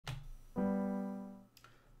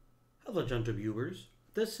Hello, gentle viewers.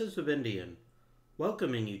 This is Indian,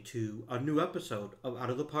 welcoming you to a new episode of Out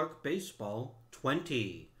of the Park Baseball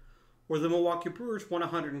 20, where the Milwaukee Brewers won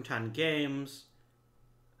 110 games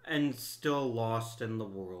and still lost in the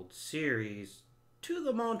World Series to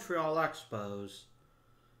the Montreal Expos.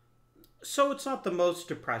 So it's not the most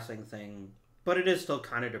depressing thing, but it is still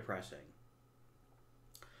kind of depressing.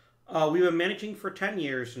 We've been managing for 10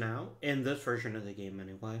 years now, in this version of the game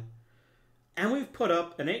anyway. And we've put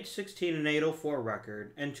up an 816 and 804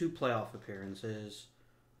 record and 2 playoff appearances,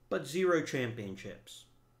 but 0 championships.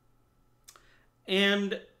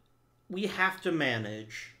 And we have to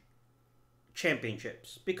manage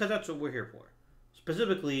championships because that's what we're here for.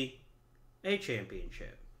 Specifically, a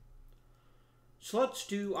championship. So let's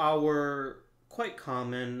do our quite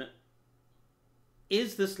common,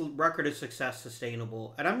 is this record of success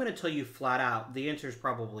sustainable? And I'm going to tell you flat out, the answer is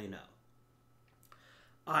probably no.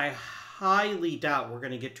 I highly doubt we're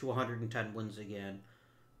going to get to 110 wins again,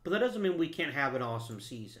 but that doesn't mean we can't have an awesome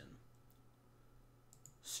season.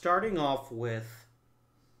 Starting off with,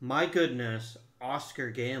 my goodness,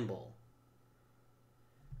 Oscar Gamble.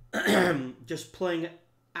 Just playing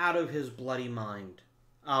out of his bloody mind.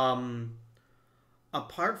 Apart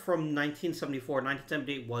from 1974,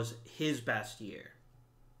 1978 was his best year,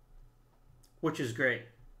 which is great.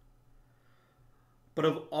 But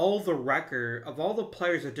of all the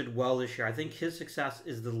players that did well this year, I think his success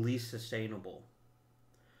is the least sustainable.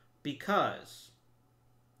 Because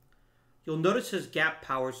you'll notice his gap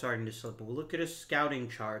power starting to slip. But we'll look at his scouting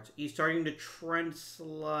charts. He's starting to trend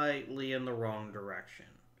slightly in the wrong direction.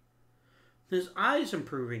 His eye's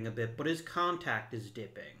improving a bit, but his contact is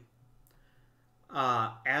dipping.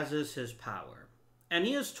 As is his power. And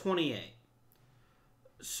he is 28.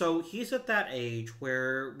 So he's at that age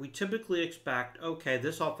where we typically expect, okay,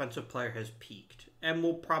 this offensive player has peaked. And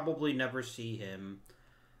we'll probably never see him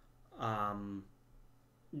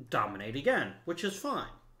dominate again, which is fine.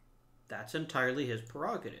 That's entirely his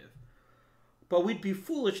prerogative. But we'd be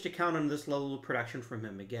foolish to count on this level of production from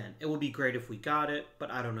him again. It would be great if we got it,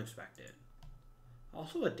 but I don't expect it.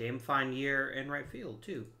 Also a damn fine year in right field,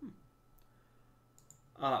 too.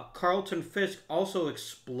 Carlton Fisk also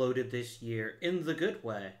exploded this year in the good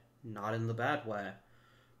way, not in the bad way.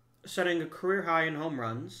 Setting a career high in home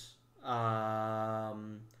runs,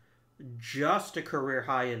 just a career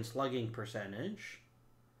high in slugging percentage,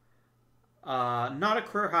 not a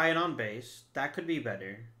career high in on base, that could be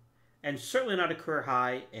better, and certainly not a career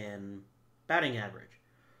high in batting average.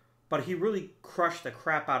 But he really crushed the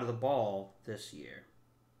crap out of the ball this year.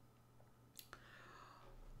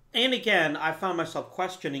 And again, I found myself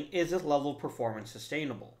questioning, is this level of performance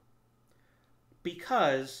sustainable?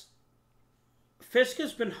 Because Fisk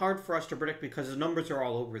has been hard for us to predict because his numbers are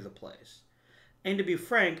all over the place. And to be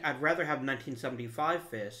frank, I'd rather have 1975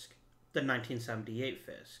 Fisk than 1978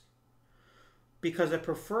 Fisk. Because I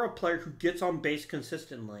prefer a player who gets on base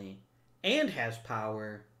consistently and has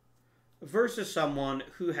power versus someone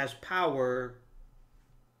who has power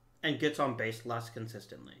and gets on base less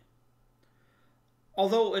consistently.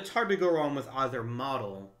 Although it's hard to go wrong with either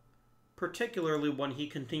model, particularly when he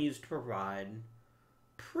continues to provide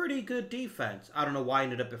pretty good defense. I don't know why he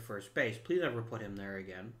ended up at first base. Please never put him there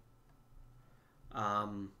again.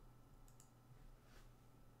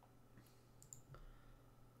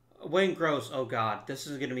 Wayne Gross, oh god, this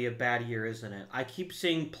is going to be a bad year, isn't it? I keep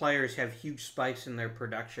seeing players have huge spikes in their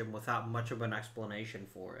production without much of an explanation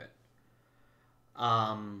for it.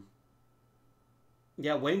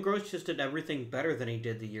 Yeah, Wayne Gross just did everything better than he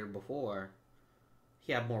did the year before.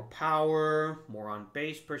 He had more power, more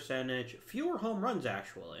on-base percentage, fewer home runs,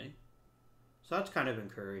 actually. So that's kind of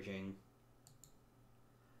encouraging.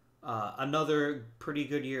 Another pretty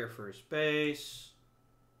good year at first base.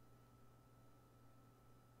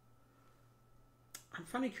 I'm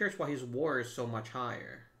finally curious why his WAR is so much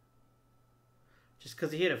higher. Just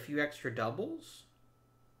because he had a few extra doubles?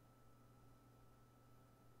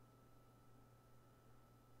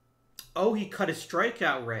 Oh, he cut his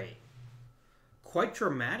strikeout rate quite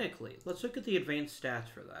dramatically. Let's look at the advanced stats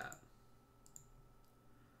for that.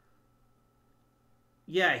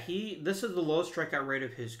 Yeah, this is the lowest strikeout rate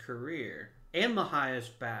of his career and the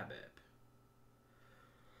highest BABIP.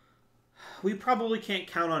 We probably can't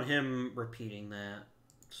count on him repeating that.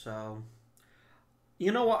 So,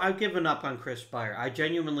 you know what? I've given up on Chris Spire. I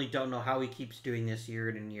genuinely don't know how he keeps doing this year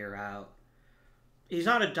in and year out. He's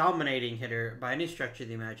not a dominating hitter by any stretch of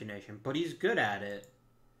the imagination, but he's good at it.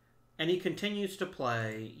 And he continues to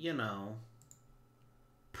play, you know,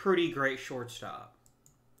 pretty great shortstop.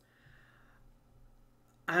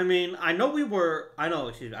 I mean, I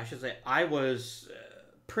was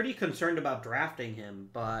pretty concerned about drafting him,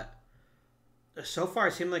 but So far,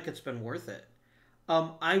 it seemed like it's been worth it.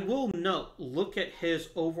 I will note, look at his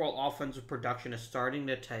overall offensive production is starting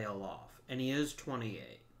to tail off, and he is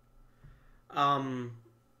 28. Um,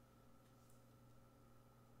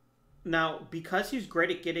 Now, because he's great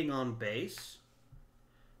at getting on base,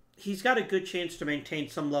 he's got a good chance to maintain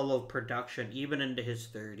some level of production even into his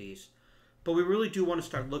 30s. But we really do want to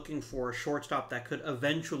start looking for a shortstop that could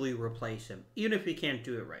eventually replace him, even if he can't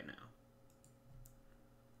do it right now.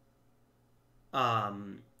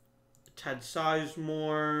 Ted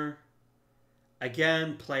Sizemore,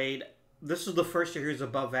 again, played. This is the first year he was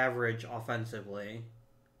above average offensively.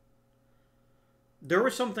 There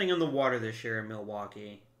was something in the water this year in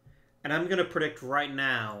Milwaukee. And I'm going to predict right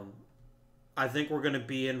now, I think we're going to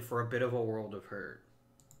be in for a bit of a world of hurt.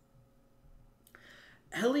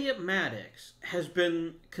 Elliot Maddox has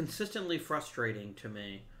been consistently frustrating to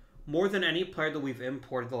me, more than any player that we've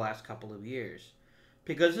imported the last couple of years.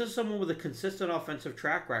 Because this is someone with a consistent offensive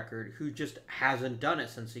track record who just hasn't done it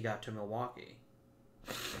since he got to Milwaukee.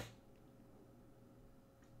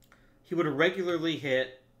 He would regularly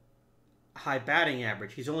hit high batting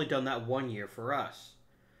average. He's only done that 1 year for us.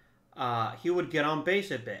 He would get on base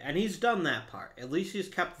a bit, and he's done that part. At least he's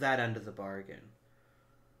kept that end of the bargain.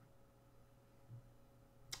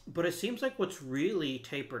 But it seems like what's really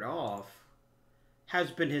tapered off has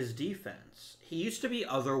been his defense. He used to be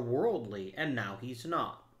otherworldly, and now he's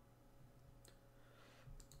not.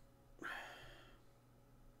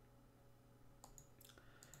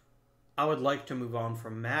 I would like to move on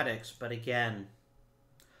from Maddox, but again,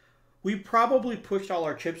 we probably pushed all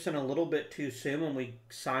our chips in a little bit too soon when we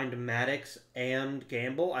signed Maddox and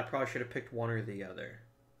Gamble. I probably should have picked one or the other.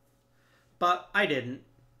 But I didn't.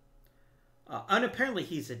 And apparently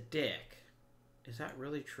he's a dick. Is that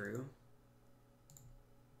really true?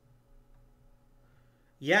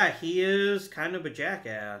 Yeah, he is kind of a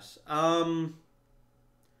jackass. Well,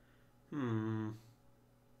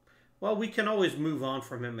 we can always move on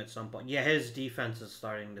from him at some point. Yeah, his defense is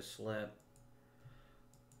starting to slip.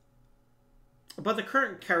 But the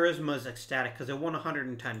current charisma is ecstatic because they won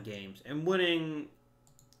 110 games. And winning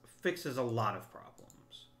fixes a lot of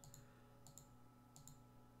problems.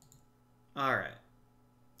 Alright.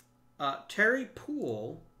 Terry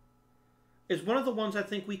Poole is one of the ones I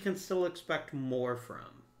think we can still expect more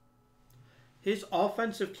from. His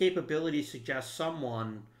offensive capability suggests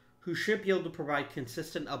someone who should be able to provide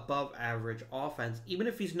consistent above-average offense, even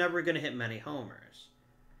if he's never going to hit many homers.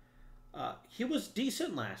 He was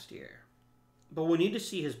decent last year. But we need to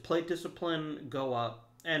see his plate discipline go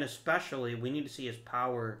up, and especially we need to see his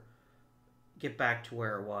power get back to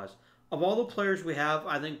where it was. Of all the players we have,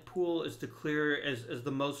 I think Poole is is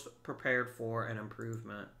the most prepared for an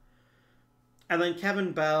improvement. And then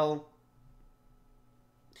Kevin Bell,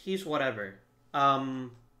 he's whatever. A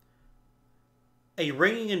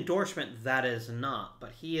ringing endorsement, that is not,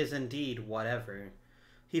 but he is indeed whatever.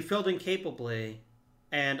 He filled incapably,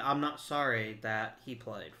 and I'm not sorry that he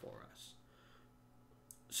played for us.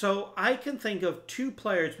 So I can think of two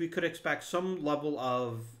players we could expect some level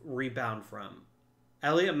of rebound from.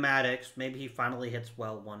 Elliot Maddox, maybe he finally hits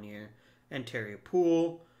well 1 year, and Terry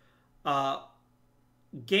Poole.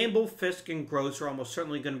 Gamble, Fisk, and Gross are almost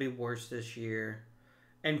certainly going to be worse this year.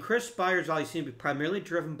 And Chris Byers always seems to be primarily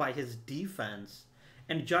driven by his defense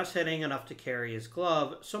and just hitting enough to carry his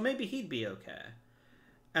glove, so maybe he'd be okay.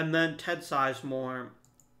 And then Ted Sizemore,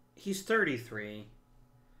 he's 33.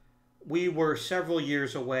 We were several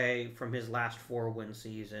years away from his last 4-win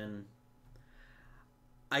season.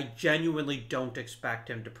 I genuinely don't expect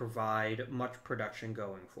him to provide much production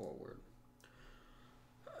going forward.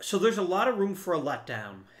 So there's a lot of room for a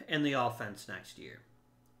letdown in the offense next year.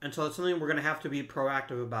 And so that's something we're going to have to be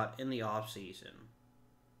proactive about in the offseason.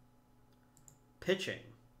 Pitching.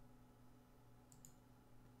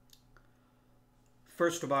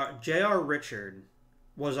 First of all, J.R. Richard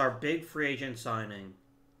was our big free agent signing,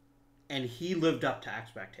 and he lived up to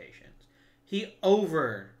expectations. He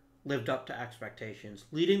lived up to expectations,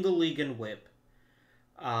 leading the league in WHIP,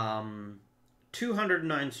 209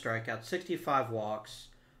 strikeouts, 65 walks,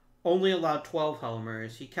 only allowed 12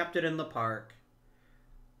 homers. He kept it in the park.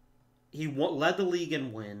 He led the league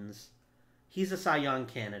in wins. He's a Cy Young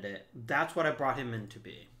candidate. That's what I brought him in to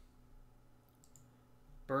be.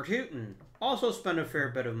 Bert Hooton also spent a fair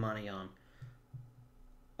bit of money on.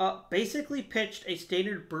 Basically pitched a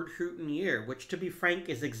standard Bert Hooton year, which, to be frank,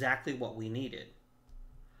 is exactly what we needed.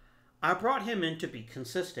 I brought him in to be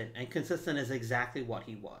consistent, and consistent is exactly what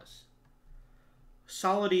he was.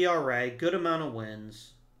 Solid ERA, good amount of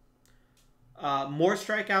wins, more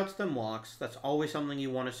strikeouts than walks. That's always something you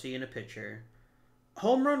want to see in a pitcher.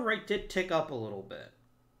 Home run rate did tick up a little bit.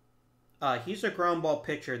 He's a ground ball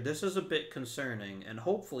pitcher. This is a bit concerning, and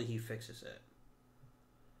hopefully he fixes it.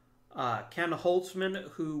 Ken Holtzman,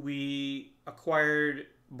 who we acquired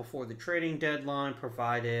before the trading deadline,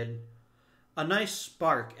 provided a nice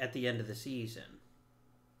spark at the end of the season.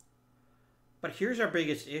 But here's our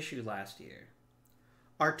biggest issue last year.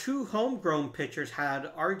 Our two homegrown pitchers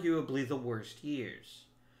had arguably the worst years,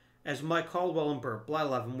 as Mike Caldwell and Bert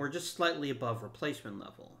were just slightly above replacement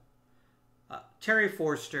level. Terry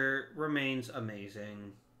Forster remains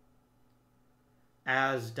amazing,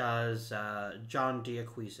 as does John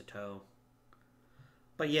D'Acquisito.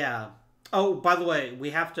 But yeah. Oh, by the way,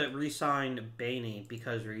 we have to re-sign Bainey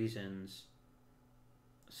because reasons.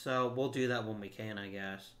 So we'll do that when we can, I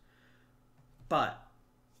guess. But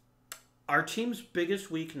our team's biggest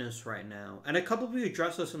weakness right now, and a couple of you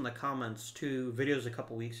addressed this in the comments to videos a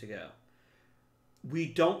couple weeks ago, we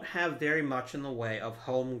don't have very much in the way of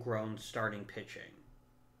homegrown starting pitching.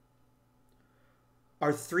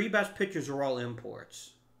 Our three best pitchers are all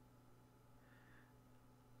imports.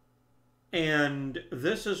 And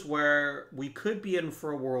this is where we could be in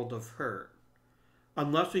for a world of hurt,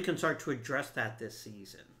 unless we can start to address that this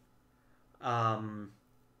season.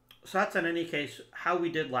 So that's in any case how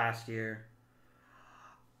we did last year.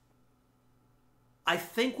 I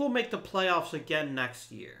think we'll make the playoffs again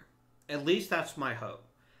next year. At least that's my hope.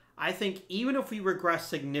 I think even if we regress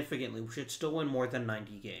significantly, we should still win more than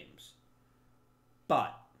 90 games.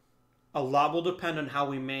 But a lot will depend on how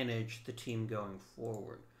we manage the team going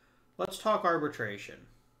forward. Let's talk arbitration.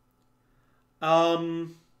 I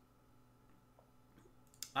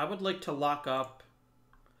would like to lock up...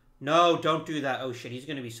 No, don't do that. Oh shit, he's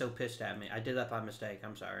going to be so pissed at me. I did that by mistake.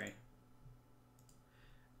 I'm sorry.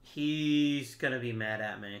 He's going to be mad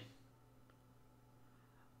at me.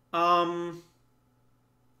 I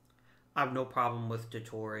have no problem with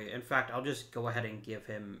Dettori. In fact, I'll just go ahead and give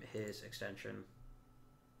him his extension.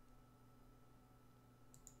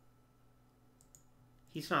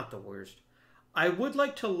 He's not the worst. I would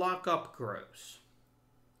like to lock up Gross.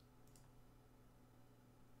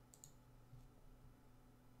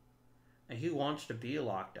 And he wants to be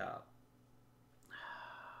locked up.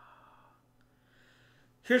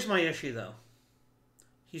 Here's my issue, though.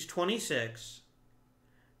 He's 26.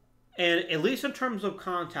 And at least in terms of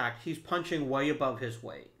contact, he's punching way above his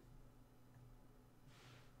weight.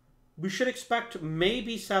 We should expect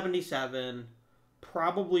maybe 77,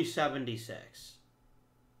 probably 76.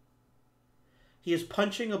 He is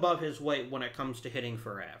punching above his weight when it comes to hitting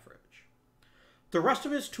for average. The rest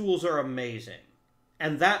of his tools are amazing.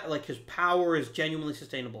 And that, like, his power is genuinely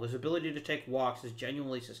sustainable. His ability to take walks is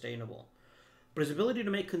genuinely sustainable. But his ability to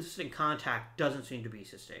make consistent contact doesn't seem to be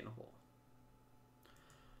sustainable.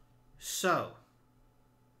 So,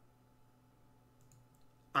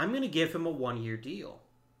 I'm going to give him a one-year deal.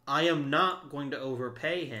 I am not going to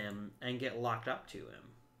overpay him and get locked up to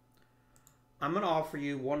him. I'm going to offer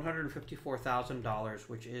you $154,000,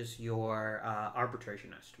 which is your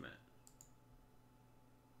arbitration estimate.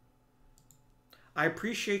 I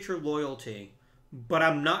appreciate your loyalty, but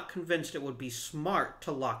I'm not convinced it would be smart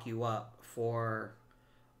to lock you up for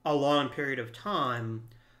a long period of time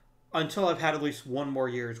until I've had at least one more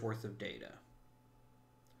year's worth of data.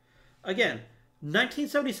 Again,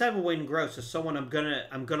 1977 Wayne Gross is someone I'm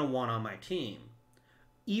gonna want on my team.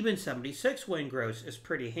 Even 76 Wayne Gross is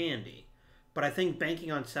pretty handy, but I think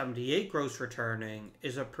banking on 78 Gross returning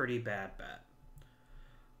is a pretty bad bet.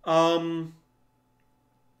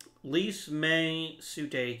 Lease, May,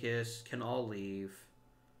 Sudeikis can all leave.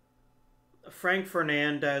 Frank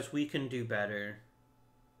Fernandez, we can do better.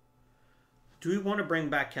 Do we want to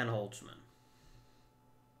bring back Ken Holtzman?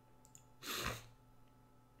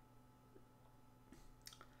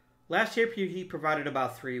 Last year, he provided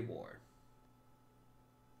about 3 WAR.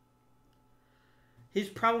 His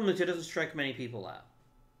problem is he doesn't strike many people out.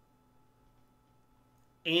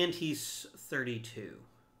 And he's 32.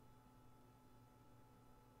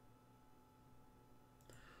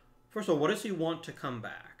 First of all, what does he want to come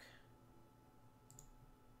back?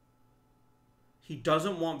 He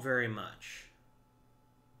doesn't want very much.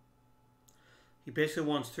 He basically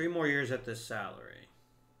wants 3 more years at this salary.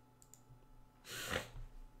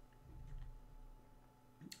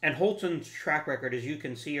 And Holtzman's track record, as you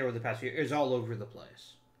can see over the past year, is all over the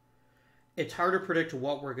place. It's hard to predict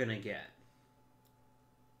what we're going to get.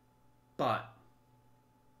 But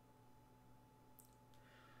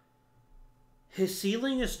his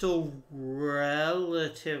ceiling is still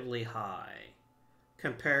relatively high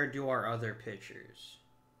compared to our other pitchers.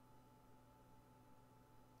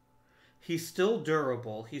 He's still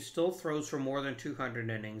durable. He still throws for more than 200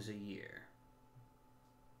 innings a year.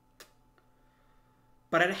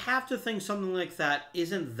 But I'd have to think something like that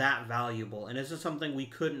isn't that valuable and isn't something we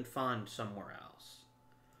couldn't find somewhere else.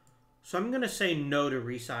 So I'm going to say no to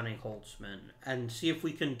re-signing Holtzman and see if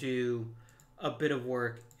we can do a bit of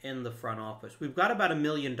work in the front office. We've got about $1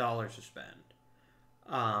 million to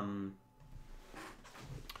spend.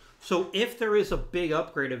 So if there is a big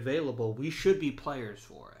upgrade available, we should be players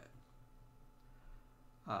for it.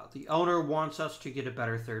 The owner wants us to get a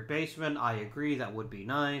better third baseman. I agree, that would be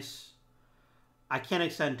nice. I can't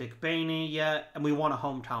extend Dick Bainey yet, and we want a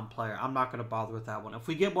hometown player. I'm not going to bother with that one. If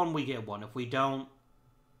we get one, we get one. If we don't,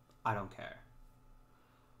 I don't care.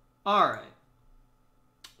 All right.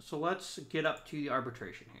 So let's get up to the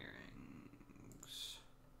arbitration hearings.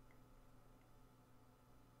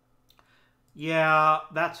 Yeah,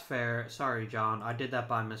 that's fair. Sorry, John. I did that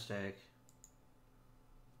by mistake.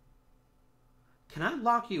 Can I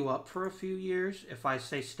lock you up for a few years if I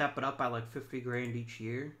say step it up by like 50 grand each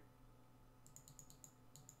year?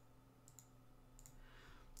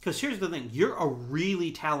 Because here's the thing. You're a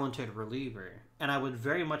really talented reliever, and I would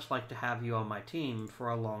very much like to have you on my team for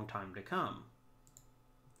a long time to come.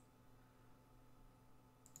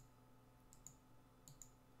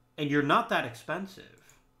 And you're not that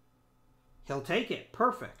expensive. He'll take it.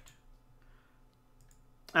 Perfect.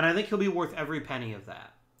 And I think he'll be worth every penny of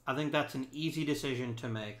that. I think that's an easy decision to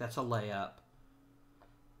make. That's a layup.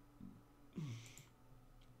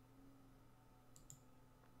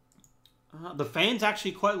 The fans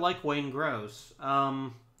actually quite like Wayne Gross.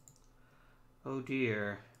 Oh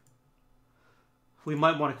dear. We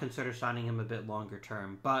might want to consider signing him a bit longer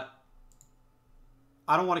term, but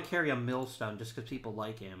I don't want to carry a millstone just because people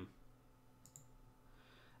like him.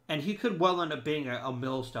 And he could well end up being a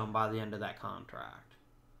millstone by the end of that contract.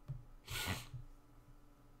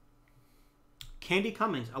 Candy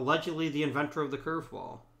Cummings, allegedly the inventor of the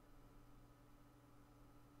curveball.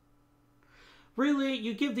 Really?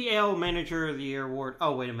 You give the AL Manager of the Year award?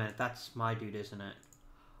 Oh, wait a minute. That's my dude, isn't it?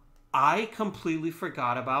 I completely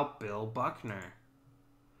forgot about Bill Buckner.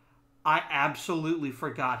 I absolutely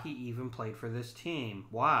forgot he even played for this team.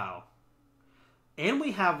 Wow. And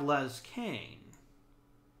we have Les Kane.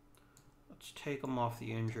 Let's take him off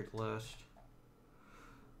the injured list.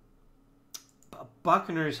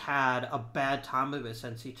 Buckner's had a bad time of it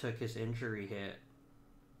since he took his injury hit.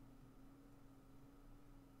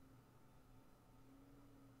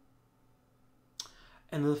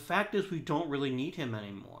 And the fact is we don't really need him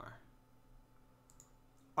anymore.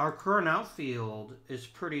 Our current outfield is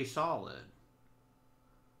pretty solid.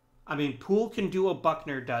 I mean, Poole can do what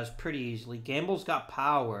Buckner does pretty easily. Gamble's got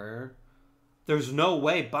power. There's no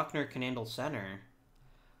way Buckner can handle center.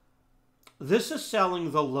 This is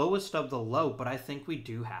selling the lowest of the low, but I think we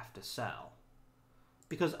do have to sell.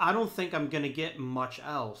 Because I don't think I'm going to get much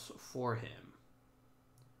else for him.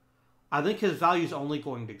 I think his value is only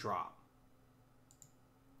going to drop.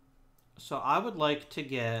 So I would like to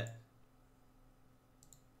get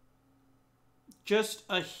just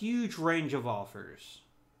a huge range of offers.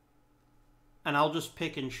 And I'll just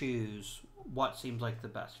pick and choose what seems like the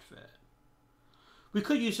best fit. We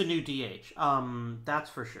could use a new DH. That's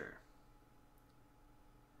for sure.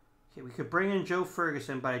 Okay, we could bring in Joe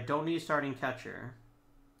Ferguson, but I don't need a starting catcher.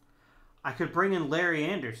 I could bring in Larry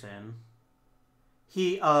Anderson.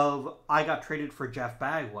 I got traded for Jeff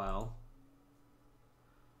Bagwell.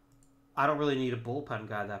 I don't really need a bullpen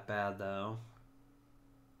guy that bad, though.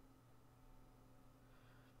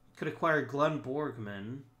 Could acquire Glenn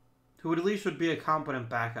Borgman, who at least would be a competent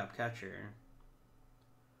backup catcher.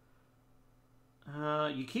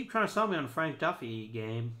 You keep trying to sell me on Frank Duffy,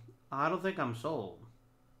 game. I don't think I'm sold.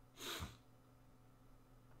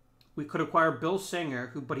 We could acquire Bill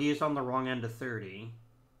Singer, but he is on the wrong end of 30.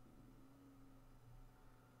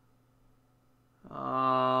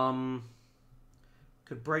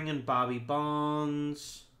 Could bring in Bobby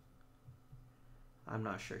Bonds. I'm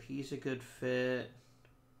not sure he's a good fit.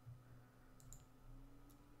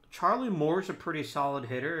 Charlie Moore's a pretty solid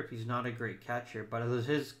hitter if he's not a great catcher, but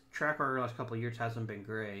his track record the last couple of years hasn't been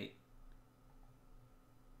great.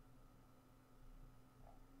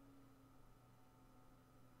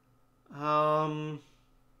 I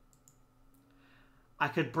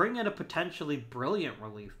could bring in a potentially brilliant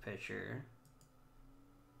relief pitcher.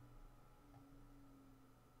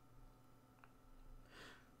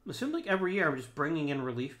 It seems like every year I'm just bringing in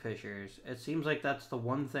relief pitchers. It seems like that's the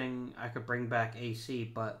one thing I could bring back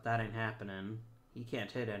AC, but that ain't happening. He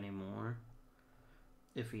can't hit anymore.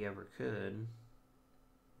 If he ever could.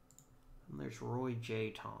 And there's Roy J.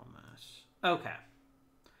 Thomas. Okay.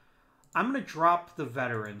 I'm going to drop the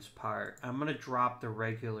veterans part. I'm going to drop the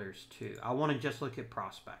regulars too. I want to just look at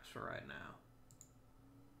prospects for right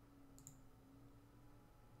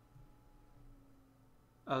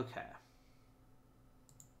Okay.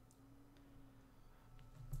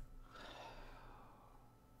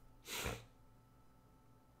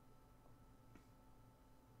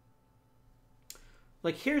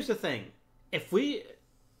 Like, here's the thing. If we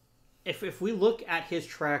look at his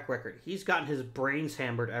track record, he's gotten his brains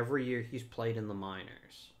hammered every year he's played in the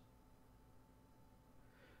minors.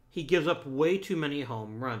 He gives up way too many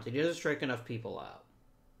home runs. He doesn't strike enough people out.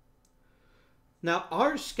 Now,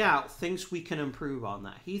 our scout thinks we can improve on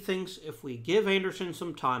that. He thinks if we give Anderson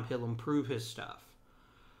some time, he'll improve his stuff.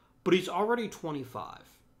 But he's already 25.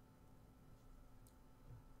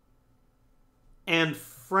 And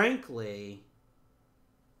frankly,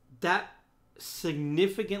 that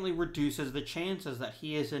significantly reduces the chances that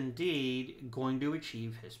he is indeed going to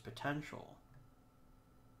achieve his potential.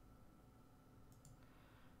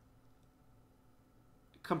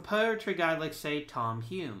 Compared to a guy like, say, Tom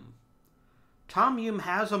Hume. Tom Hume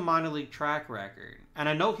has a minor league track record, and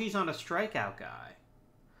I know he's not a strikeout guy,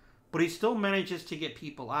 but he still manages to get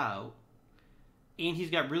people out, and he's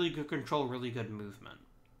got really good control, really good movement.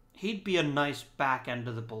 He'd be a nice back end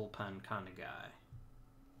of the bullpen kind of guy.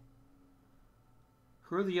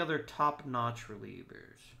 Who are the other top-notch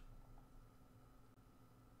relievers?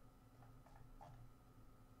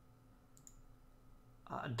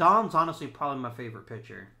 Don's honestly probably my favorite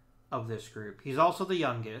pitcher of this group. He's also the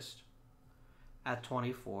youngest at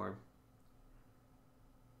 24.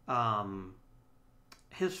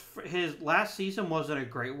 His last season wasn't a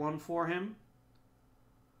great one for him,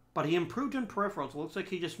 but he improved in peripherals. It looks like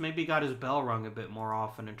he just maybe got his bell rung a bit more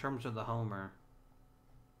often in terms of the homer.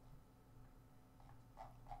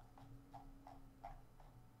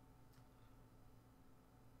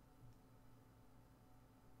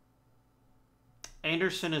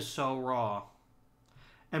 Anderson is so raw.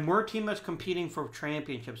 And we're a team that's competing for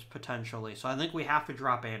championships potentially, so I think we have to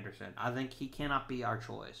drop Anderson. I think he cannot be our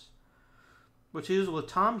choice. Which is with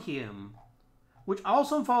Tom Hume, which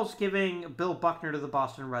also involves giving Bill Buckner to the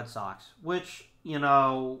Boston Red Sox, which, you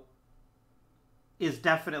know, is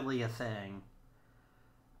definitely a thing.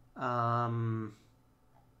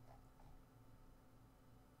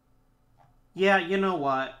 Yeah, you know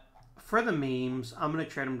what? For the memes, I'm going to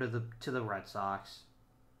trade him to the Red Sox.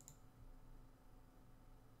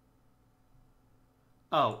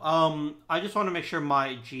 Oh, I just want to make sure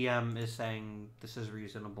my GM is saying this is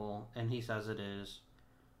reasonable, and he says it is.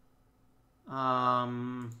 I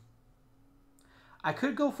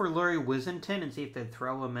could go for Larry Wissington and see if they'd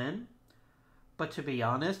throw him in, but to be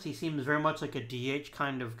honest, he seems very much like a DH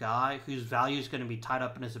kind of guy whose value is going to be tied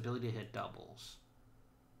up in his ability to hit doubles.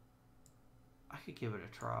 I could give it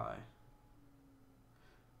a try.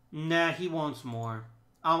 Nah, he wants more.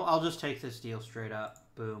 I'll just take this deal straight up.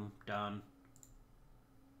 Boom, done.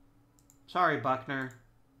 Sorry, Buckner.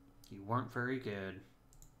 You weren't very good.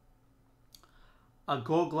 A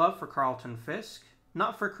Gold Glove for Carlton Fisk.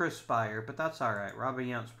 Not for Chris Spire, but that's alright. Robin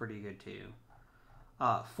Yount's pretty good too.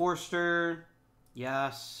 Forster.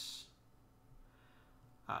 Yes.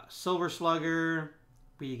 Silver Slugger.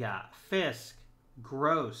 We got Fisk.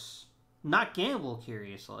 Gross. Not Gamble,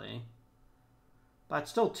 curiously. But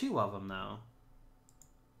still two of them, though.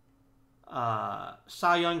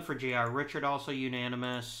 Cy Young for J.R. Richard, also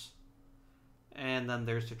unanimous. And then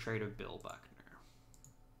there's the trade of Bill Buckner.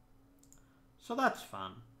 So that's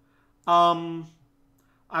fun.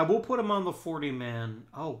 I will put him on the 40-man.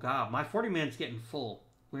 Oh, God. My 40-man's getting full.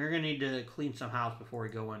 We're going to need to clean some house before we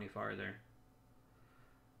go any farther.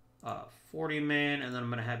 40-man, and then I'm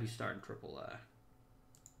going to have you start in AAA.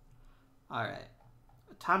 Alright.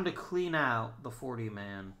 Time to clean out the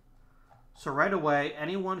 40-man. So right away,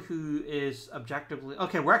 anyone who is objectively...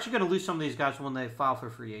 Okay, we're actually going to lose some of these guys when they file for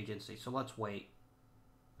free agency, so let's wait.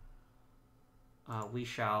 We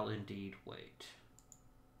shall indeed wait.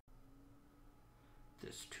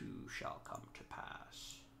 This too shall come to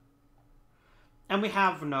pass. And we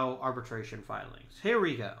have no arbitration filings. Here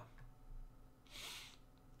we go.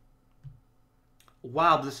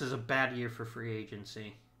 Wow, this is a bad year for free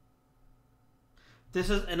agency. This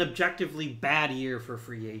is an objectively bad year for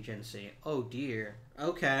free agency. Oh, dear.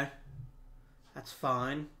 Okay. That's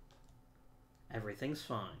fine. Everything's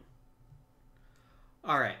fine.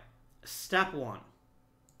 Alright. Step 1.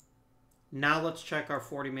 Now let's check our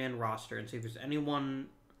 40-man roster and see if there's anyone...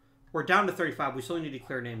 We're down to 35. We still need to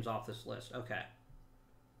clear names off this list. Okay.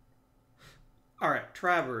 Alright.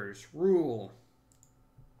 Travers. Rule.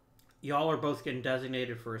 Y'all are both getting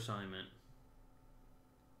designated for assignment.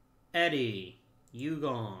 Eddie. You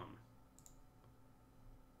gone.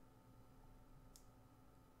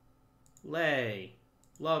 Lay.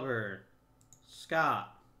 Lover.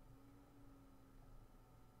 Scott.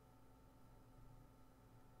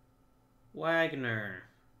 Wagner.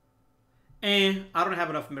 I don't have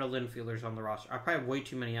enough middle infielders on the roster. I probably have way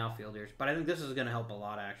too many outfielders, but I think this is going to help a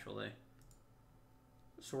lot, actually.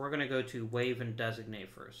 So we're going to go to waive and designate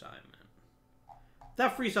for assignment.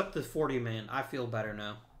 That frees up the 40 man. I feel better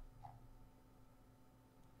now.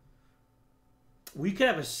 We could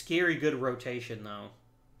have a scary good rotation, though,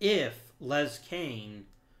 if Les Kane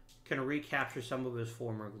can recapture some of his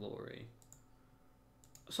former glory.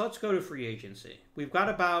 So let's go to free agency. We've got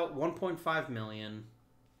about 1.5 million.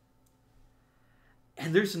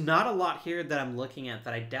 And there's not a lot here that I'm looking at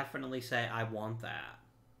that I definitely say I want that.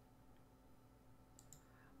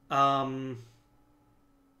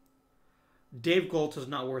 Dave Goltz is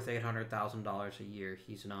not worth $800,000 a year.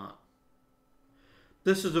 He's not.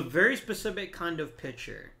 This is a very specific kind of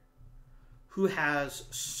pitcher who has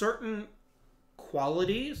certain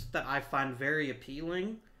qualities that I find very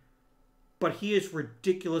appealing, but he is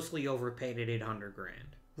ridiculously overpaid at $800,000.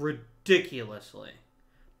 Ridiculously.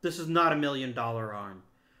 This is not $1 million arm.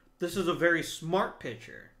 This is a very smart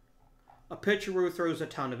pitcher. A pitcher who throws a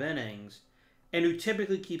ton of innings and who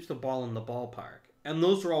typically keeps the ball in the ballpark. And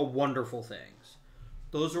those are all wonderful things.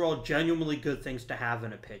 Those are all genuinely good things to have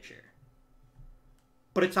in a pitcher.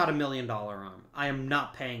 But it's not $1 million arm. I am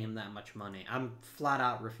not paying him that much money. I'm flat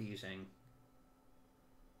out refusing.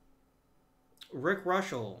 Rick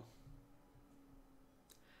Russell.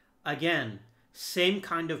 Again, same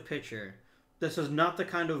kind of pitcher. This is not the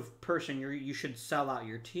kind of person you should sell out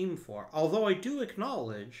your team for. Although I do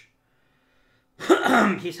acknowledge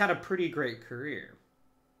he's had a pretty great career.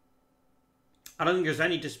 I don't think there's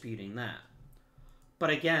any disputing that. But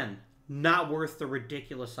again, not worth the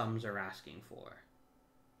ridiculous sums they're asking for.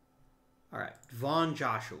 Alright, Vaughn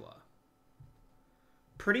Joshua.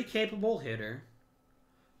 Pretty capable hitter,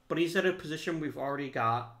 but he's at a position we've already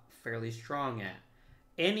got fairly strong at.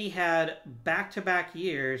 And he had back-to-back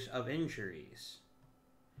years of injuries.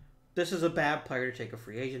 This is a bad player to take a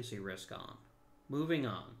free agency risk on. Moving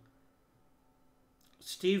on.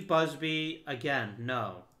 Steve Busby, again,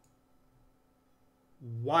 no.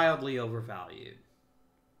 Wildly overvalued.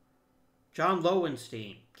 John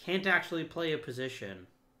Lowenstein, can't actually play a position.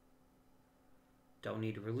 Don't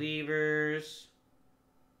need relievers.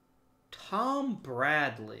 Tom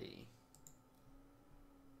Bradley.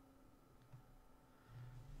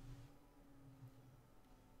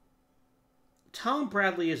 Tom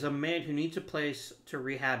Bradley is a man who needs a place to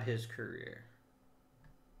rehab his career.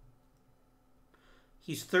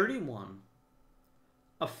 He's 31.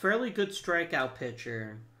 A fairly good strikeout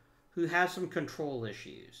pitcher who has some control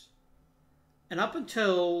issues. And up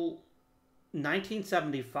until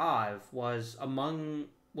 1975 was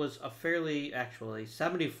a fairly, actually,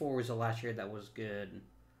 74 was the last year that was good.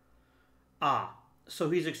 So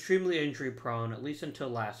he's extremely injury prone, at least until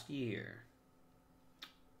last year.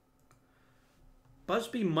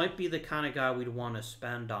 Busby might be the kind of guy we'd want to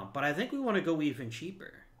spend on, but I think we want to go even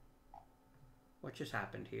cheaper. What just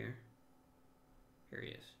happened here? Here he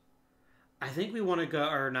is. I think we want to go,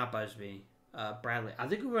 or not Busby, Bradley. I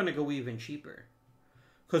think we want to go even cheaper.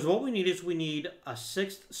 Because what we need is we need a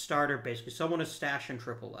sixth starter, basically, someone to stash in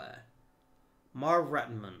AAA. Marv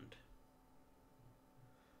Rettenmund.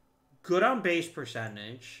 Good on base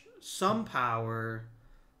percentage, some power,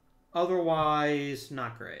 otherwise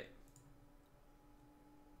not great.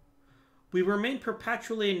 We remain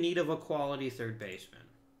perpetually in need of a quality third baseman.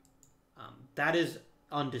 That is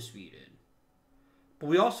undisputed. But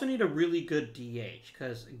we also need a really good DH,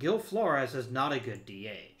 because Gil Flores is not a good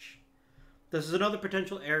DH. This is another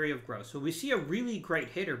potential area of growth. So we see a really great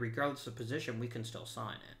hitter, regardless of position, we can still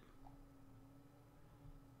sign it.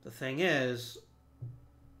 The thing is,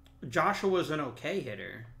 Joshua's an okay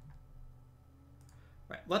hitter.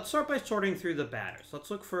 Right, let's start by sorting through the batters.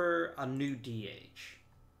 Let's look for a new DH.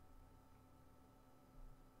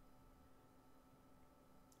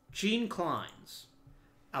 Gene Clines.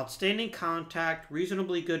 Outstanding contact,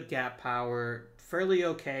 reasonably good gap power, fairly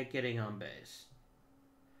okay at getting on base.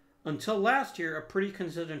 Until last year, a pretty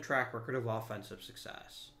consistent track record of offensive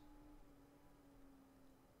success.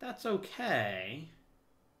 That's okay.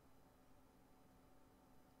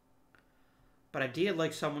 But I did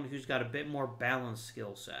like someone who's got a bit more balanced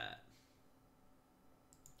skill set.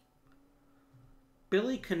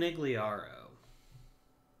 Billy Canigliaro.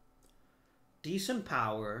 Decent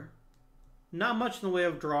power. Not much in the way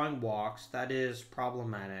of drawing walks. That is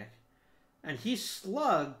problematic. And he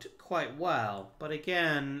slugged quite well. But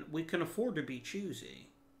again, we can afford to be choosy.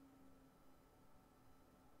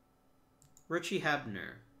 Richie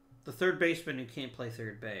Hebner. The third baseman who can't play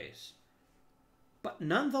third base. But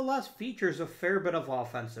nonetheless features a fair bit of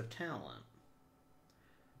offensive talent.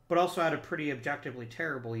 but also had a pretty objectively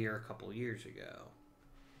terrible year a couple years ago.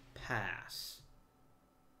 Pass.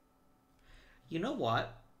 You know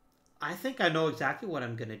what? I think I know exactly what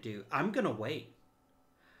I'm going to do. I'm going to wait.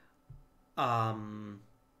 Are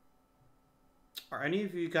any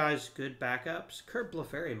of you guys good backups? Kurt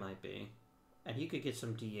Bleferi might be. And he could get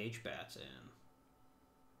some DH bats in.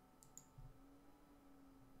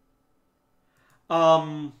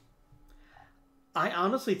 I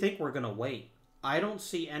honestly think we're going to wait. I don't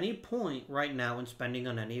see any point right now in spending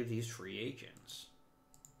on any of these free agents.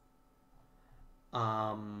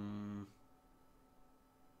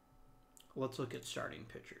 Let's look at starting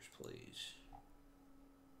pitchers, please.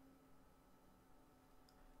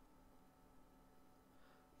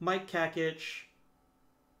 Mike Kakich.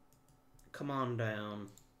 Come on down.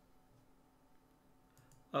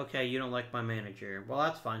 Okay, you don't like my manager. Well,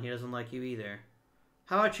 that's fine. He doesn't like you either.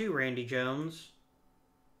 How about you, Randy Jones?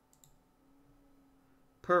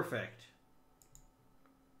 Perfect.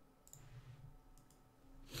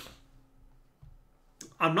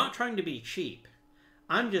 I'm not trying to be cheap.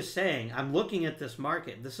 I'm just saying, I'm looking at this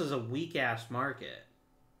market. This is a weak-ass market.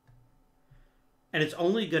 And it's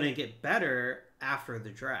only going to get better after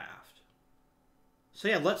the draft. So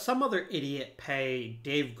yeah, let some other idiot pay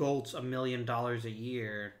Dave Goltz $1 million a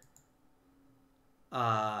year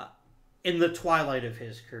in the twilight of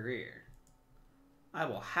his career. I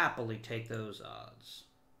will happily take those odds.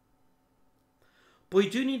 But we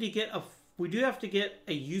do have to get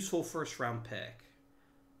a useful first round pick.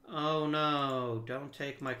 Oh no, don't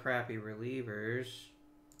take my crappy relievers.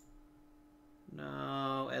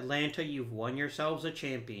 No, Atlanta, you've won yourselves a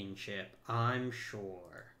championship, I'm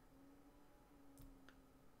sure.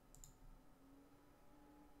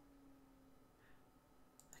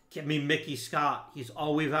 Give me Mickey Scott. He's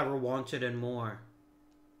all we've ever wanted and more.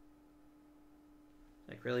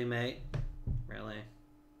 Like, really, mate? Really?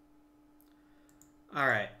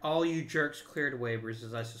 Alright, all you jerks cleared waivers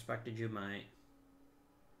as I suspected you might.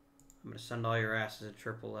 I'm going to send all your asses to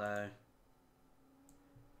AAA. I'm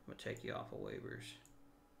going to take you off of waivers.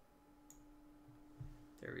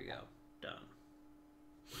 There we go. Done.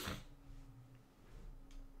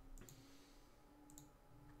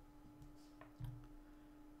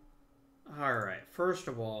 Alright, first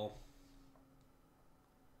of all,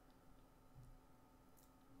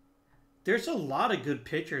 there's a lot of good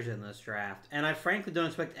pitchers in this draft, and I frankly don't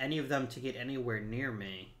expect any of them to get anywhere near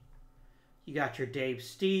me. You got your Dave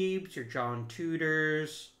Steebs, your John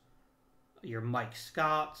Tudors, your Mike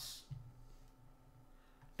Scotts.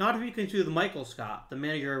 Not if you can do the Michael Scott, the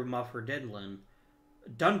manager of Muffer Didlin.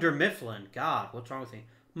 Dunder Mifflin, God, what's wrong with me?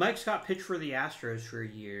 Mike Scott pitched for the Astros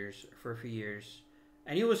for a few years,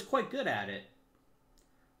 and he was quite good at it.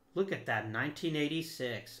 Look at that,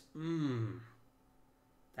 1986.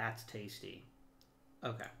 That's tasty.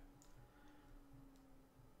 Okay.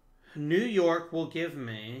 New York will give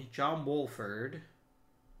me John Wolford,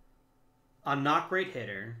 a not great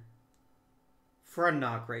hitter, for a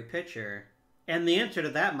not great pitcher. And the answer to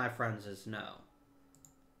that, my friends, is no.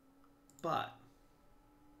 But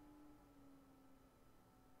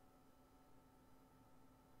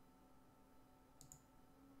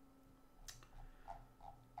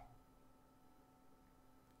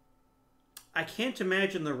I can't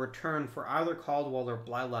imagine the return for either Caldwell or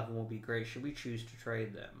Blyleven will be great should we choose to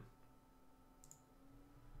trade them.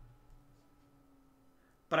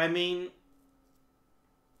 But I mean,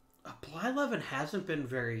 Blyleven hasn't been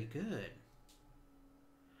very good,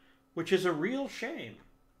 which is a real shame.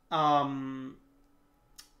 I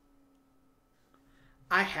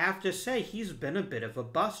have to say he's been a bit of a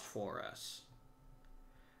bust for us.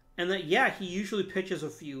 And that, yeah, he usually pitches a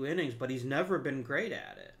few innings, but he's never been great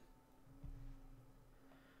at it.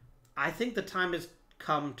 I think the time has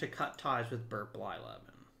come to cut ties with Bert Blyleven.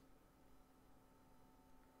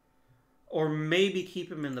 Or maybe keep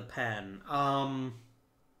him in the pen.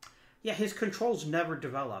 Yeah, his control's never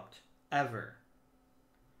developed. Ever.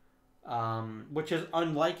 Which is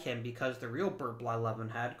unlike him because the real Bert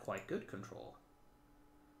Blyleven had quite good control.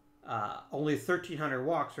 Only 1,300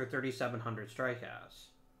 walks or 3,700 strikeouts.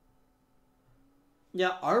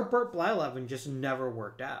 Yeah, our Bert Blyleven just never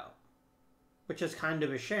worked out. Which is kind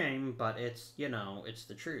of a shame, but it's, you know, it's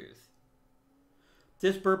the truth.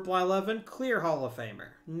 This Bert Blyleven, clear Hall of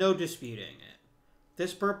Famer. No disputing it.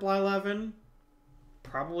 This Bert Blyleven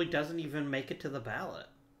probably doesn't even make it to the ballot.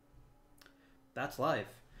 That's life.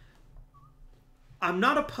 I'm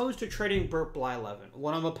not opposed to trading Bert Blyleven.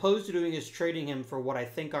 What I'm opposed to doing is trading him for what I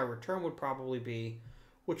think our return would probably be,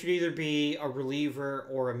 which would either be a reliever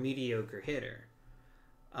or a mediocre hitter.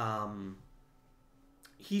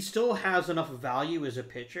 he still has enough value as a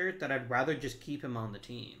pitcher that I'd rather just keep him on the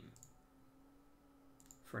team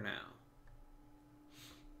for now.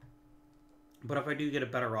 But if I do get a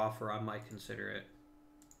better offer, I might consider it.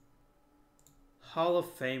 Hall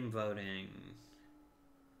of Fame voting.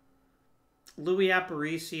 Louis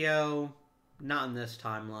Aparicio, not in this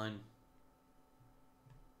timeline.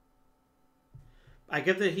 I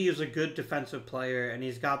get that he is a good defensive player, and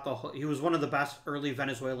he was one of the best early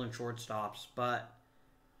Venezuelan shortstops, but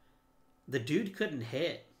the dude couldn't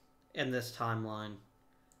hit in this timeline.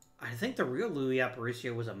 I think the real Louis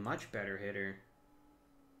Aparicio was a much better hitter.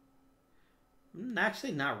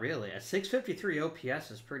 Actually, not really. A 653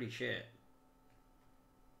 OPS is pretty shit.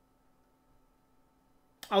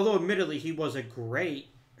 Although, admittedly, he was a great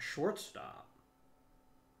shortstop.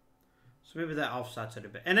 So maybe that offsets it a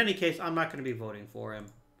bit. In any case, I'm not going to be voting for him.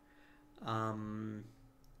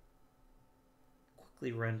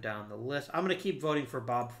 Quickly run down the list. I'm going to keep voting for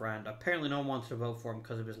Bob Friend. Apparently no one wants to vote for him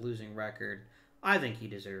because of his losing record. I think he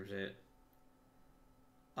deserves it.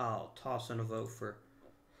 I'll toss in a vote for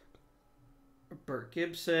Bert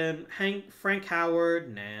Gibson. Frank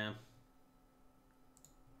Howard, nah.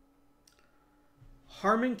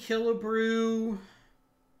 Harmon Killebrew,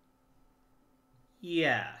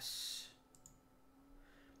 yes.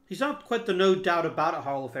 He's not quite the no doubt about it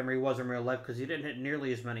Hall of Famer he was in real life because he didn't hit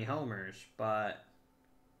nearly as many homers, but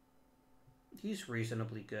he's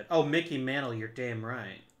reasonably good. Oh, Mickey Mantle, you're damn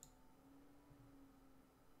right.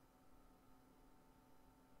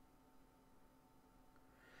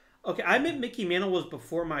 Okay, I admit Mickey Mantle was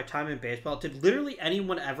before my time in baseball. Did literally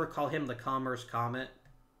anyone ever call him the Commerce Comet?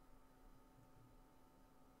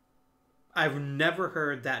 I've never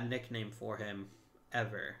heard that nickname for him,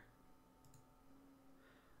 ever.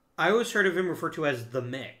 I always heard of him referred to as the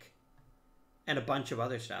Mick, and a bunch of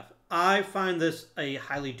other stuff. I find this a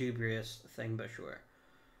highly dubious thing, but sure.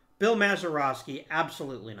 Bill Mazeroski,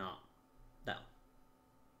 absolutely not. No.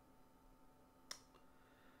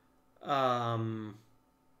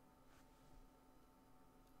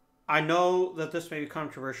 I know that this may be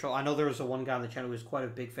controversial. I know there was one guy on the channel who was quite a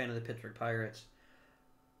big fan of the Pittsburgh Pirates.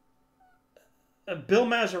 Bill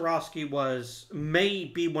Mazeroski may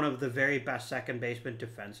be one of the very best second basemen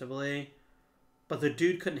defensively, but the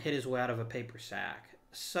dude couldn't hit his way out of a paper sack.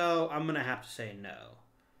 So I'm going to have to say no.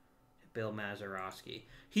 Bill Mazeroski.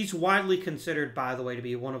 He's widely considered, by the way, to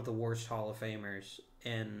be one of the worst Hall of Famers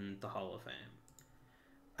in the Hall of Fame.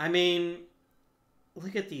 I mean,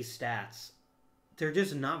 look at these stats. They're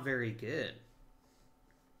just not very good.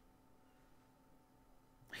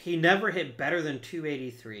 He never hit better than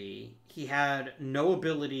 283. He had no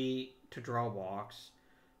ability to draw walks.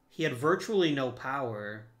 He had virtually no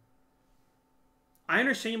power. I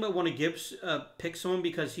understand you might want to pick someone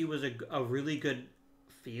because he was a really good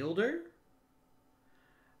fielder.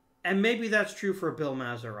 And maybe that's true for Bill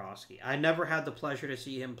Mazeroski. I never had the pleasure to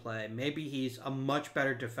see him play. Maybe he's a much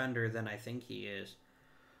better defender than I think he is.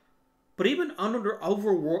 But even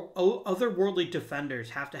otherworldly defenders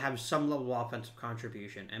have to have some level of offensive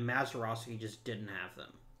contribution, and Mazeroski just didn't have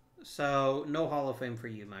them. So, no Hall of Fame for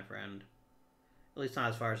you, my friend. At least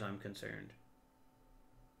not as far as I'm concerned.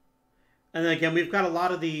 And then again, we've got a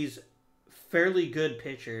lot of these fairly good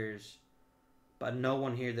pitchers, but no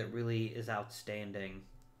one here that really is outstanding.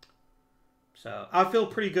 So, I feel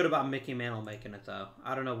pretty good about Mickey Mantle making it, though.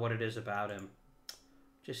 I don't know what it is about him.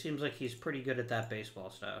 Just seems like he's pretty good at that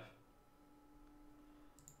baseball stuff.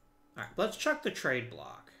 Alright, let's check the trade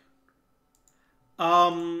block.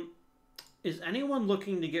 Is anyone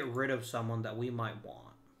looking to get rid of someone that we might want?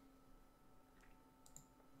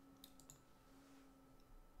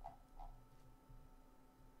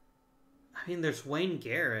 I mean, there's Wayne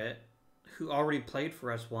Garrett, who already played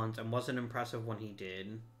for us once and wasn't impressive when he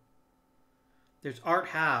did. There's Art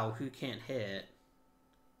Howe, who can't hit.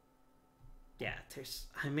 Yeah,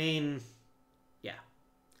 yeah.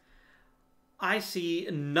 I see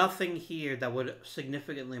nothing here that would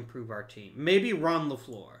significantly improve our team. Maybe Ron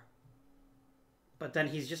LaFleur. But then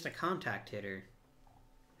he's just a contact hitter.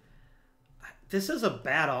 This is a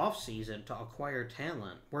bad offseason to acquire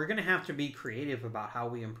talent. We're going to have to be creative about how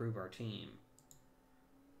we improve our team.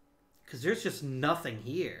 Because there's just nothing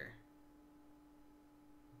here.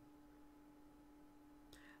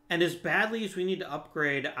 And as badly as we need to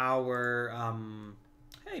upgrade our...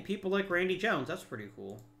 hey, people like Randy Jones. That's pretty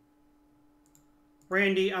cool.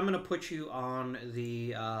 Randy, I'm going to put you on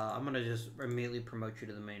the... I'm going to just immediately promote you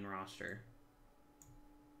to the main roster.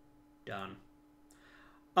 Done.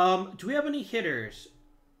 Do we have any hitters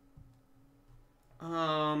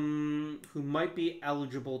who might be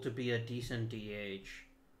eligible to be a decent DH?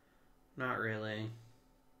 Not really.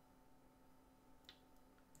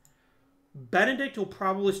 Benedict will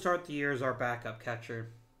probably start the year as our backup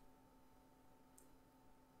catcher.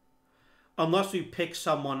 Unless we pick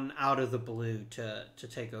someone out of the blue to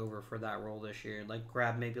take over for that role this year. Like,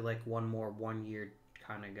 grab maybe like one more one-year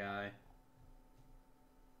kind of guy.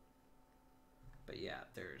 But yeah,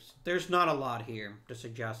 there's not a lot here to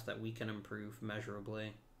suggest that we can improve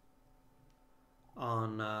measurably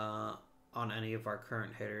on any of our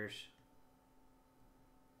current hitters.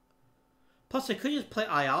 Plus, I could just play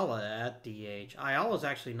Ayala at DH. Ayala's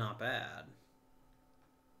actually not bad.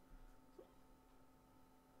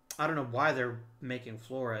 I don't know why they're making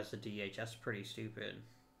Flores the DH. That's pretty stupid.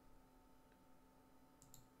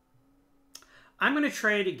 I'm going to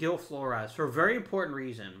trade Gil Flores for a very important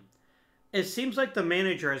reason. It seems like the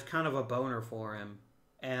manager has kind of a boner for him.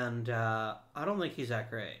 And I don't think he's that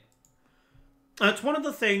great. It's one of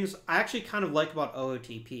the things I actually kind of like about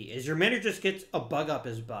OOTP. Is your manager just gets a bug up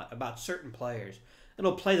his butt about certain players. And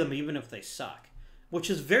he'll play them even if they suck. Which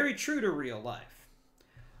is very true to real life.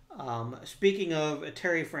 Speaking of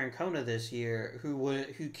Terry Francona this year,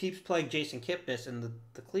 who keeps playing Jason Kipnis in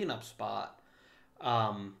the cleanup spot.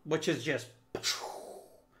 Which is just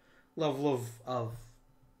level of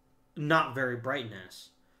not very brightness.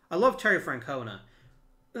 I love Terry Francona.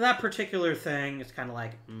 That particular thing is kind of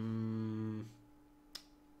like,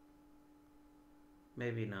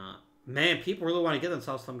 maybe not. Man, people really want to get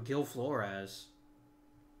themselves some Gil Flores.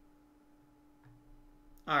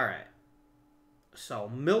 Alright. So,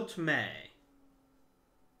 Milt May.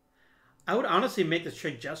 I would honestly make this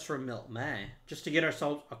trade just for Milt May. Just to get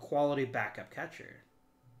ourselves a quality backup catcher.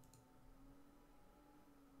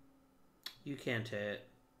 You can't hit.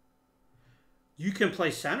 You can play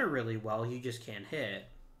center really well. You just can't hit.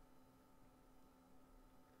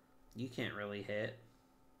 You can't really hit.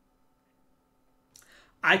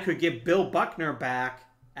 I could get Bill Buckner back.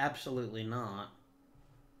 Absolutely not.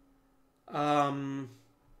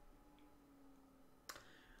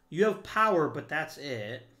 You have power, but that's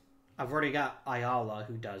it. I've already got Ayala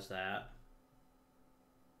who does that.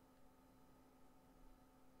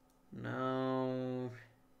 No.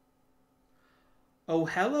 Oh,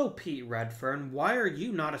 hello, Pete Redfern. Why are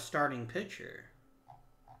you not a starting pitcher?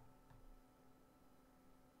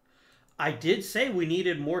 I did say we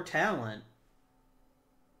needed more talent.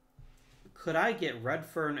 Could I get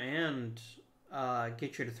Redfern and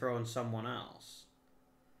get you to throw in someone else?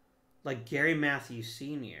 Like Gary Matthews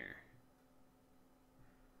Sr.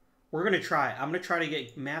 We're going to try. I'm going to try to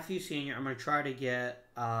get Matthews Sr. I'm going to try to get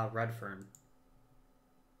Redfern.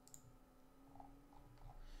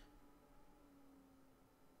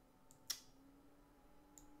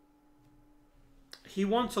 He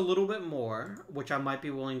wants a little bit more, which I might be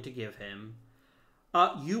willing to give him.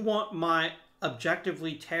 You want my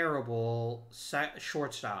objectively terrible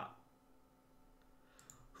shortstop,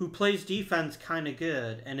 who plays defense kind of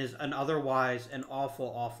good and is an otherwise an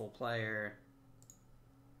awful, awful player.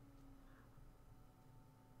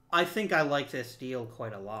 I think I like this deal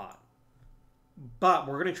quite a lot. But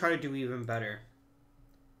we're going to try to do even better.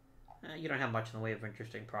 You don't have much in the way of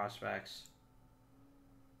interesting prospects.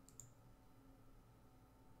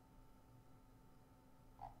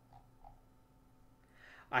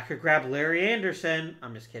 I could grab Larry Anderson.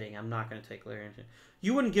 I'm just kidding. I'm not going to take Larry Anderson.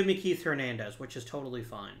 You wouldn't give me Keith Hernandez, which is totally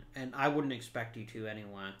fine. And I wouldn't expect you to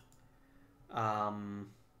anyway.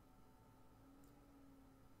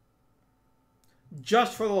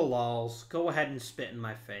 Just for the lulz, go ahead and spit in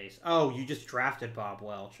my face. Oh, you just drafted Bob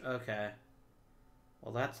Welch. Okay.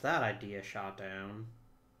 Well, that's that idea shot down.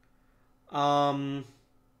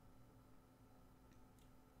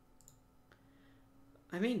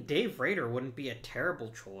 I mean, Dave Rader wouldn't be a terrible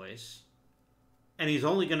choice. And he's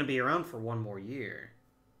only going to be around for one more year.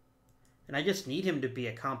 And I just need him to be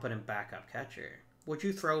a competent backup catcher. Would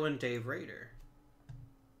you throw in Dave Rader?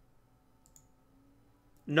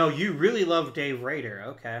 No, you really love Dave Rader.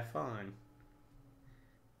 Okay, fine.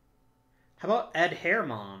 How about Ed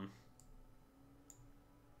Herman?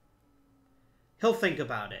 He'll think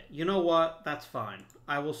about it. You know what? That's fine.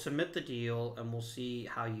 I will submit the deal and we'll see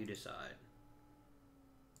how you decide.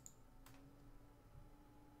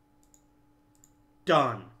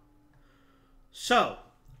 Done. So,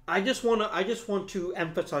 I just want to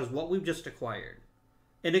emphasize what we've just acquired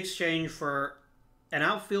in exchange for an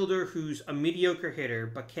outfielder who's a mediocre hitter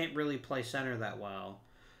but can't really play center that well.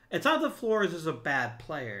 It's not that Flores is a bad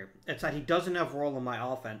player. It's that he doesn't have a role in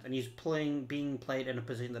my offense and he's being played in a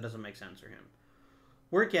position that doesn't make sense for him.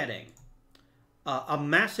 We're getting a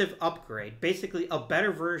massive upgrade, basically a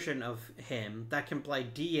better version of him that can play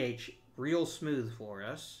DH real smooth for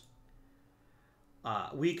us.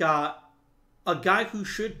 We got a guy who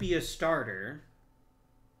should be a starter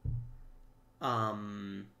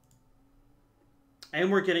And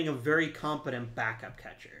we're getting a very competent backup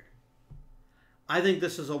catcher. I think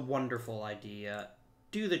this is a wonderful idea.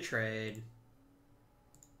 Do the trade.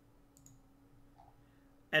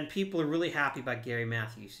 And people are really happy about Gary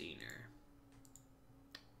Matthews Sr.,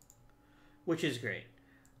 which is great.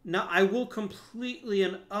 Now, I will completely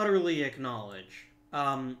and utterly acknowledge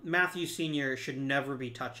Matthews Sr. should never be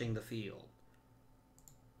touching the field.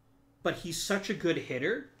 But he's such a good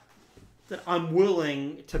hitter that I'm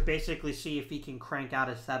willing to basically see if he can crank out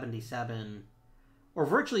a 77 or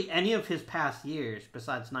virtually any of his past years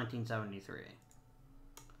besides 1973.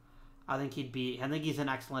 I think he's an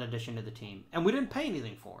excellent addition to the team. And we didn't pay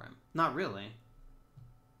anything for him. Not really.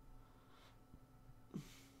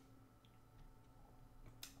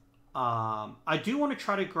 I do want to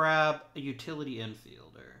try to grab a utility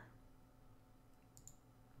infielder.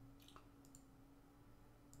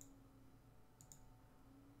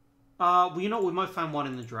 Well, you know, we might find one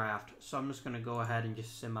in the draft. So I'm just going to go ahead and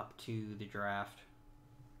just sim up to the draft.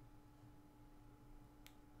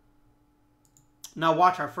 Now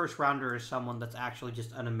watch, our first rounder is someone that's actually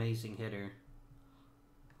just an amazing hitter.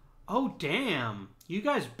 Oh, damn. You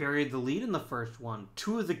guys buried the lead in the first one.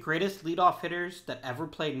 Two of the greatest leadoff hitters that ever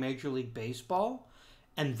played Major League Baseball.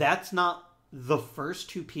 And that's not the first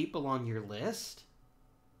two people on your list?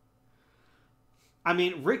 I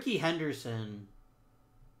mean, Ricky Henderson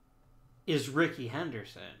is Ricky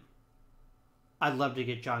Henderson. I'd love to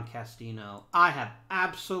get John Castino. I have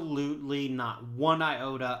absolutely not one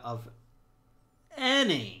iota of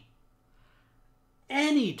any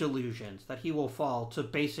delusions that he will fall to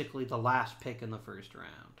basically the last pick in the first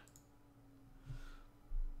round.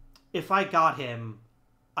 If I got him,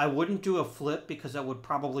 I wouldn't do a flip because that would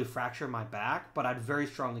probably fracture my back, but I'd very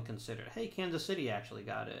strongly consider it. Hey, Kansas City actually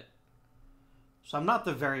got it. So I'm not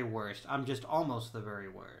the very worst. I'm just almost the very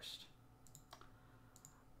worst.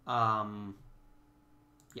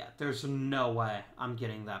 Yeah, there's no way I'm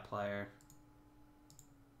getting that player.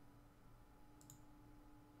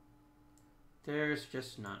 There's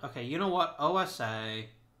just none. Okay, you know what? OSA,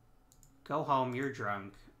 go home, you're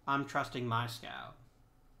drunk. I'm trusting my scout,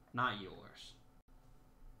 not yours.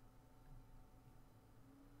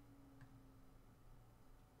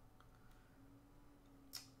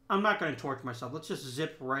 I'm not going to torture myself. Let's just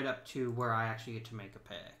zip right up to where I actually get to make a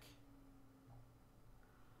pick.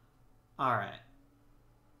 Alright.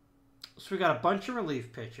 So we got a bunch of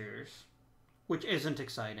relief pitchers, which isn't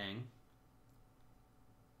exciting.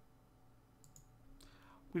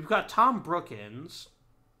 We've got Tom Brookins,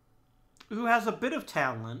 who has a bit of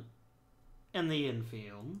talent in the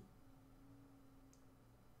infield.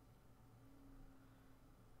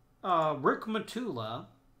 Rick Matula.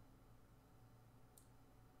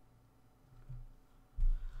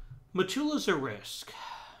 Matula's a risk.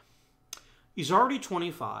 He's already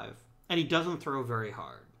 25, and he doesn't throw very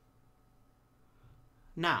hard.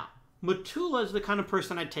 Now, Matula is the kind of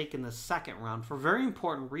person I'd take in the second round for a very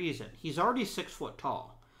important reason. He's already 6 foot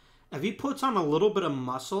tall. If he puts on a little bit of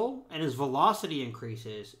muscle and his velocity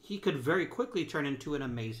increases, he could very quickly turn into an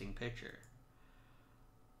amazing pitcher.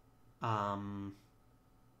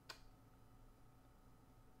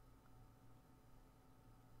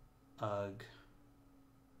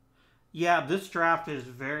 Yeah, this draft is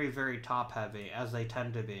very, very top-heavy, as they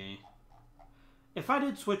tend to be. If I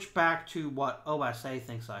did switch back to what OSA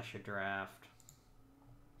thinks I should draft,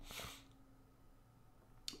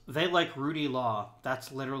 they like Rudy Law.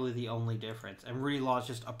 That's literally the only difference. And Rudy Law is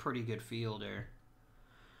just a pretty good fielder.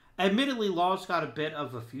 Admittedly, Law's got a bit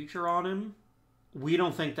of a future on him. We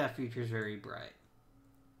don't think that future is very bright.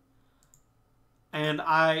 And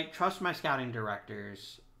I trust my scouting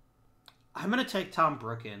directors. I'm going to take Tom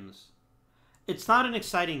Brookins. It's not an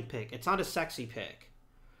exciting pick. It's not a sexy pick.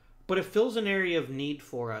 But it fills an area of need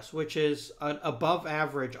for us, which is an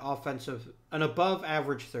above-average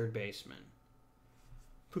third baseman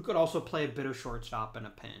who could also play a bit of shortstop in a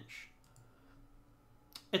pinch.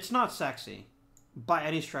 It's not sexy by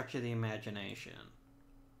any stretch of the imagination.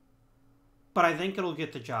 But I think it'll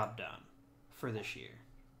get the job done for this year.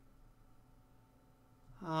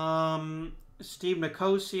 Steve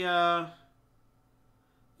Nicosia.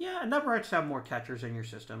 Yeah, it never hurts to have more catchers in your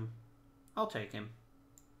system. I'll take him.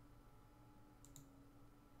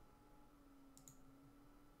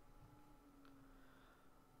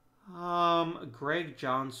 Greg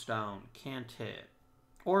Johnstone can't hit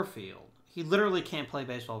or field. He literally can't play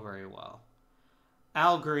baseball very well.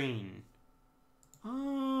 Al Green.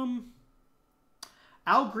 Al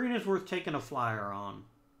Green is worth taking a flyer on.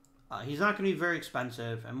 He's not going to be very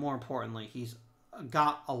expensive, and more importantly, he's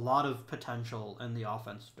got a lot of potential in the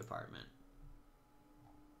offensive department.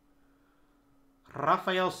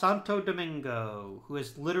 Rafael Santo Domingo, who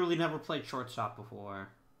has literally never played shortstop before.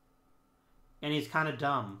 And he's kind of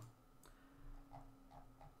dumb.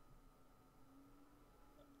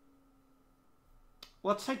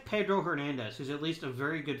 Let's take Pedro Hernandez, who's at least a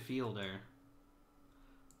very good fielder.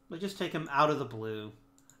 Let's just take him out of the blue.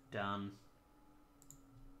 Done.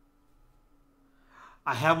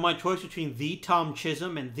 I have my choice between the Tom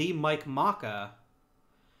Chisholm and the Mike Maka.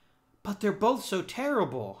 But they're both so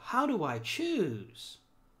terrible. How do I choose?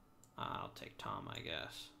 I'll take Tom, I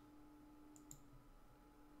guess.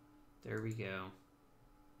 There we go.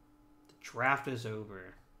 The draft is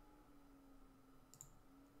over.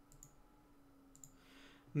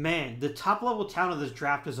 Man, the top level talent of this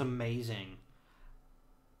draft is amazing.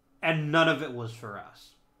 And none of it was for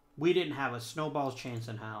us. We didn't have a snowball's chance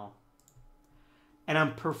in hell. And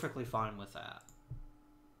I'm perfectly fine with that.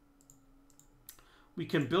 We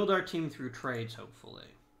can build our team through trades, hopefully.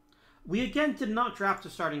 We again did not draft a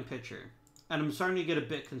starting pitcher. And I'm starting to get a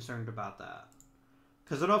bit concerned about that.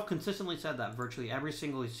 Because I know I've consistently said that virtually every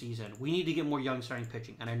single season. We need to get more young starting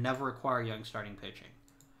pitching. And I never acquire young starting pitching.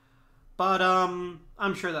 But, I'm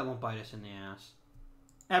sure that won't bite us in the ass.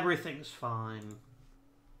 Everything's fine.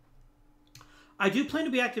 I do plan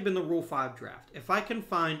to be active in the Rule 5 draft. If I can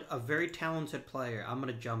find a very talented player, I'm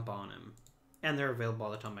going to jump on him. And they're available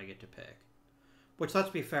all the time I get to pick. Which, let's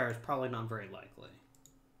be fair, is probably not very likely.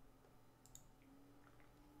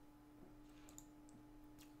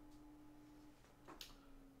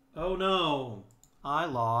 Oh no. I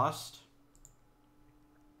lost.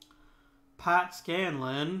 Pat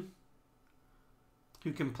Scanlon,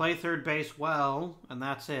 who can play third base well, and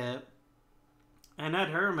that's it. And Ed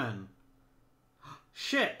Herman.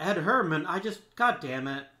 Shit, Ed Herman, god damn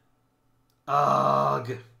it.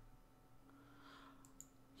 Ugh.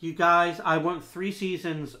 You guys, I went 3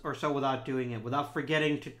 seasons or so without doing it, without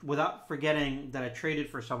forgetting that I traded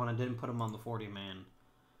for someone and didn't put him on the 40-man.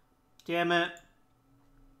 Damn it.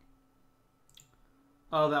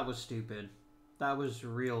 Oh, that was stupid. That was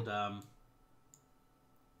real dumb.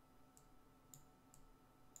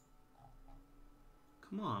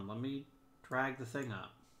 Come on, let me drag the thing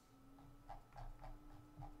up.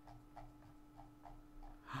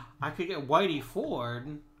 I could get Whitey Ford.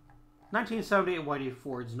 1978 Whitey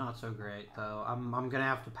Ford's not so great, though. I'm going to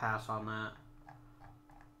have to pass on that.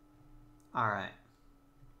 Alright.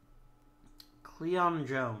 Cleon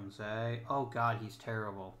Jones, eh? Oh, God, he's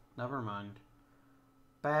terrible. Never mind.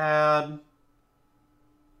 Bad.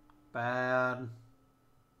 Bad.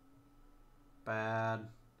 Bad.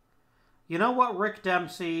 You know what, Rick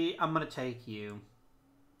Dempsey? I'm going to take you.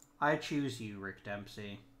 I choose you, Rick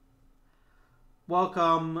Dempsey.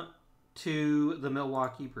 Welcome to the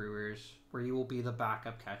Milwaukee Brewers, where you will be the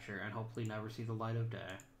backup catcher and hopefully never see the light of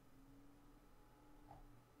day.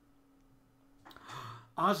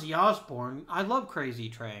 Ozzy Osbourne. I love Crazy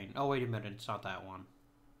Train. Oh, wait a minute. It's not that one.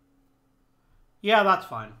 Yeah, that's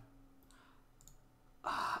fine.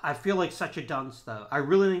 I feel like such a dunce, though. I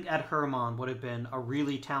really think Ed Herman would have been a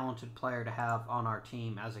really talented player to have on our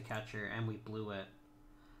team as a catcher, and we blew it.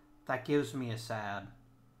 That gives me a sad.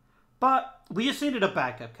 But we just needed a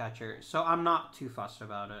backup catcher, so I'm not too fussed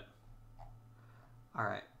about it.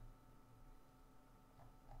 Alright.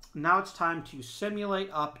 Now it's time to simulate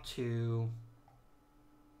up to...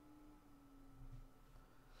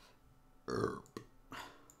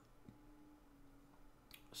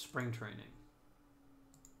 spring training.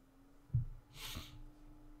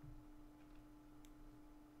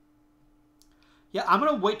 Yeah, I'm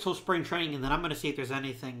going to wait till spring training, and then I'm going to see if there's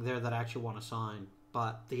anything there that I actually want to sign.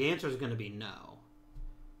 But the answer is going to be no.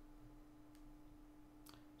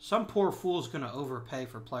 Some poor fool's going to overpay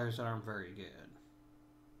for players that aren't very good.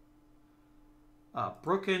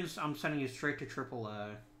 Brookins, I'm sending you straight to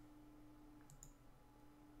AAA.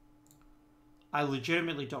 I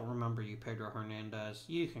legitimately don't remember you, Pedro Hernandez.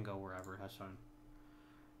 You can go wherever, that's fine.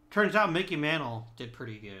 Turns out Mickey Mantle did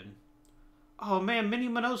pretty good. Oh man, Minnie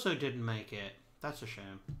Minoso didn't make it. That's a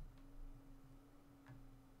shame.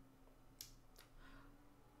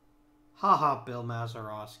 Haha, Bill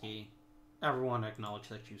Mazeroski. Everyone acknowledge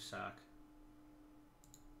that you suck.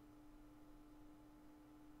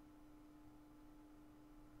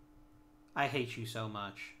 I hate you so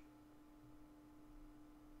much.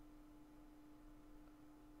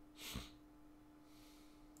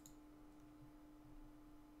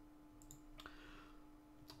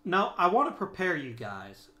 Now, I want to prepare you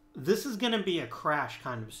guys. This is going to be a crash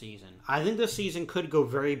kind of season. I think this season could go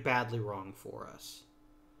very badly wrong for us.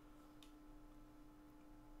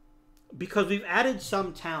 Because we've added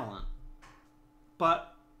some talent.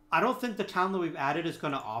 But I don't think the talent that we've added is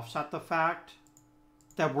going to offset the fact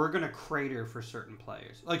that we're going to crater for certain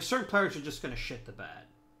players. Like, certain players are just going to shit the bed.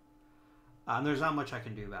 And there's not much I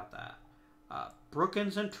can do about that.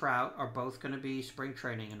 Brookins and Trout are both going to be spring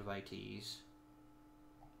training invitees.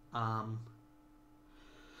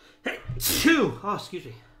 Excuse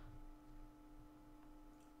me.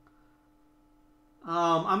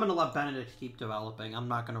 I'm going to let Benedict keep developing. I'm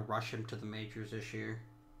not going to rush him to the majors this year.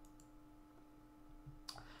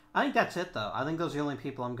 I think that's it, though. I think those are the only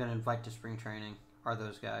people I'm going to invite to spring training are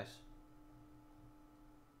those guys.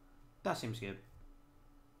 That seems good.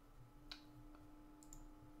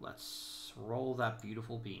 Let's roll that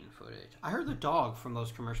beautiful bean footage. I heard the dog from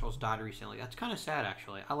those commercials died recently. That's kind of sad,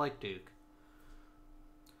 actually. I like Duke.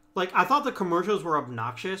 Like, I thought the commercials were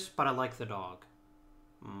obnoxious, but I like the dog.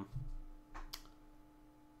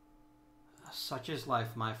 Such is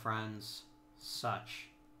life, my friends. Such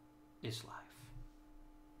is life.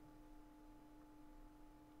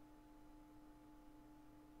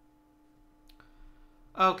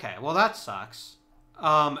 Okay, well that sucks.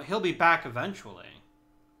 He'll be back eventually.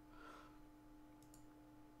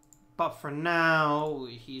 But for now,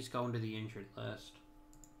 he's going to the injured list.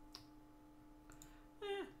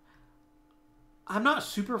 I'm not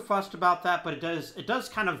super fussed about that, but it does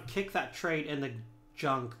kind of kick that trade in the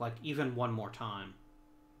junk like even one more time.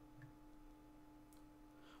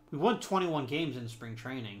 We won 21 games in spring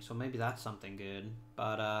training, so maybe that's something good.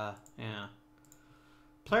 But yeah.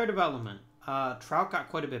 Player development. Trout got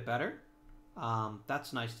quite a bit better.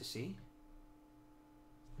 That's nice to see.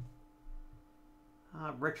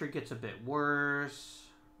 Richard gets a bit worse.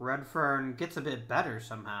 Redfern gets a bit better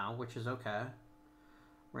somehow, which is okay.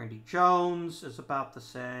 Randy Jones is about the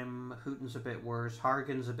same. Hooten's a bit worse.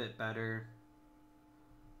 Hargan's a bit better.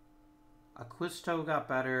 Acquisto got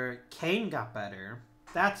better. Kane got better.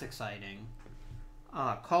 That's exciting.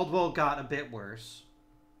 Caldwell got a bit worse.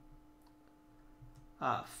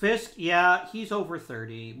 Fisk, yeah, he's over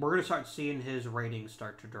 30. We're going to start seeing his ratings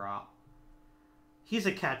start to drop. He's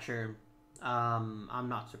a catcher. I'm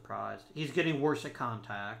not surprised. He's getting worse at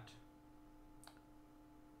contact.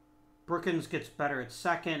 Brookins gets better at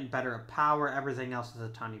second, better at power. Everything else is a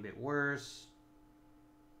tiny bit worse.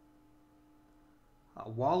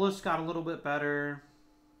 Wallace got a little bit better.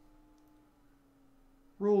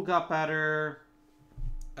 Rule got better.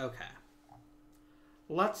 Okay.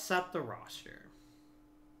 Let's set the roster.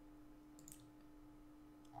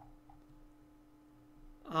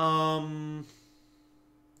 I'm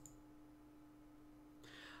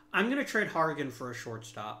going to trade Hargan for a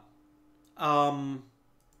shortstop.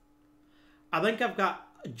 I think I've got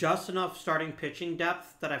just enough starting pitching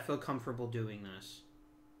depth that I feel comfortable doing this.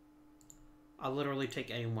 I'll literally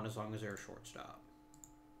take anyone as long as they're a shortstop.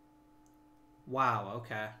 Wow,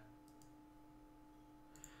 okay.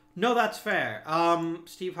 No, that's fair.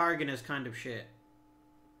 Steve Hargan is kind of shit.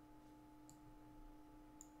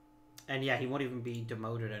 And yeah, he won't even be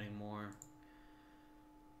demoted anymore.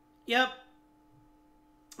 Yep.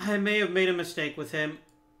 I may have made a mistake with him.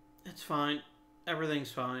 It's fine.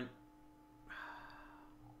 Everything's fine.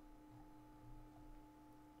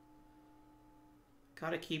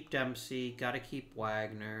 Gotta keep Dempsey. Gotta keep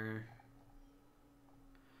Wagner.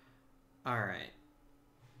 Alright.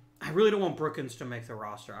 I really don't want Brookins to make the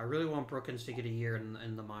roster. I really want Brookins to get a year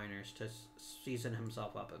in the minors to season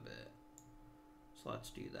himself up a bit. So let's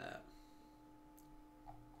do that.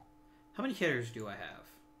 How many hitters do I have?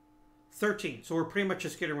 13. So we're pretty much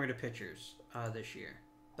just getting rid of pitchers this year.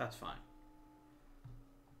 That's fine.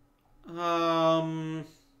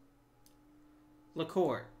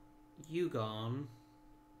 LaCourte. You gone.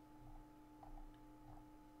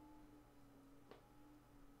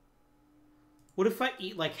 What if I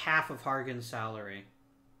eat like half of Hargan's salary?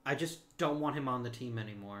 I just don't want him on the team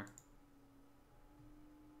anymore.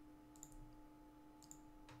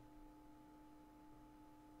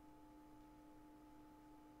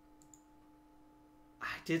 I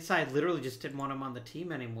did say I literally just didn't want him on the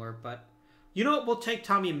team anymore, but you know what? We'll take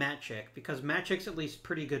Tommy Matchik because Matchik's at least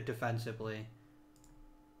pretty good defensively.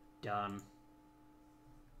 Done.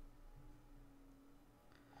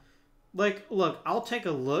 Like, look, I'll take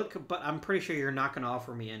a look, but I'm pretty sure you're not going to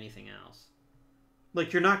offer me anything else.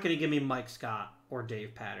 Like, you're not going to give me Mike Scott or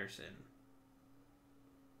Dave Patterson.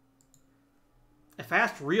 If I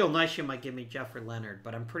asked real nice, you might give me Jeffrey Leonard,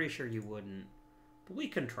 but I'm pretty sure you wouldn't. But we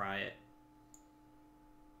can try it.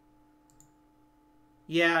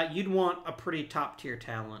 Yeah, you'd want a pretty top-tier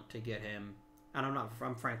talent to get him. And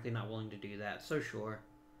I'm frankly not willing to do that, so sure.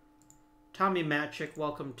 Tommy Matchik,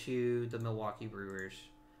 welcome to the Milwaukee Brewers.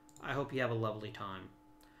 I hope you have a lovely time.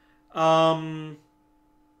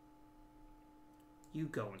 You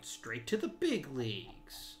going straight to the big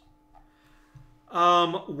leagues.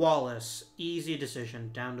 Wallace. Easy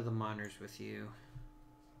decision. Down to the minors with you.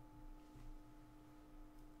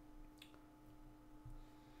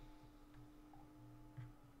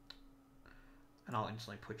 And I'll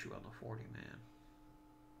instantly put you on the 40, man.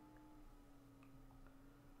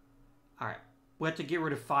 Alright. We have to get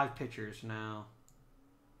rid of 5 pitchers now.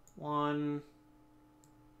 1,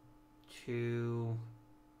 2.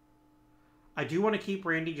 I do want to keep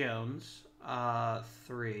Randy Jones.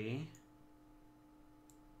 3,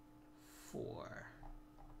 4.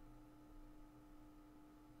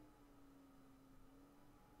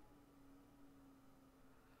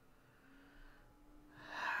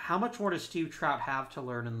 How much more does Steve Trout have to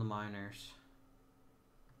learn in the minors?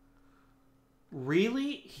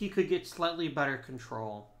 Really? He could get slightly better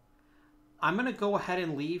control. I'm going to go ahead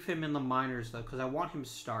and leave him in the minors, though, because I want him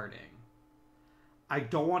starting. I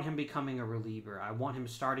don't want him becoming a reliever. I want him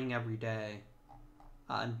starting every day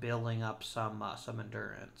and building up some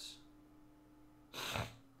endurance.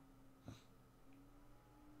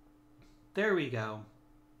 There we go.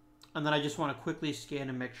 And then I just want to quickly scan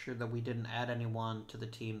and make sure that we didn't add anyone to the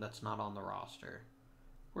team that's not on the roster.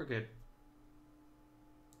 We're good.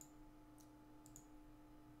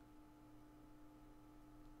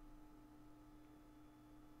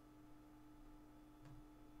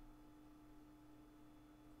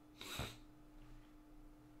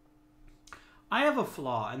 I have a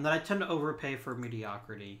flaw, in that I tend to overpay for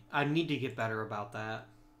mediocrity. I need to get better about that.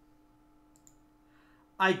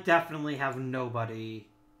 I definitely have nobody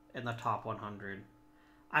in the top 100.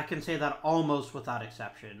 I can say that almost without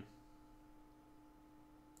exception.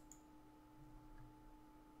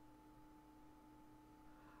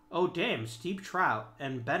 Oh, damn. Steve Trout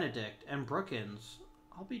and Benedict and Brookins.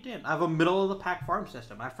 I'll be damned. I have a middle-of-the-pack farm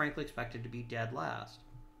system. I frankly expected to be dead last.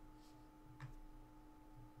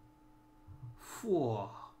 Whoa.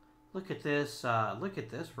 Look at this. Look at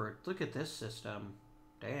this, Bert. Look at this system.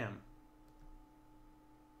 Damn.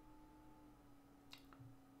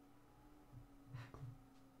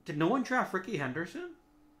 Did no one draft Ricky Henderson?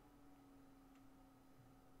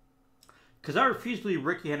 Because I refuse to believe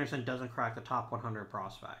Ricky Henderson doesn't crack the top 100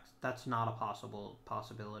 prospects. That's not a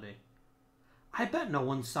possibility. I bet no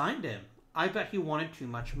one signed him. I bet he wanted too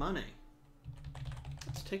much money.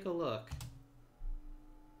 Let's take a look.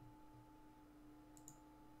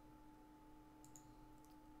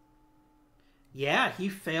 Yeah, he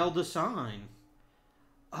failed to sign.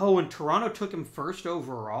 Oh, and Toronto took him first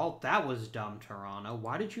overall? That was dumb, Toronto.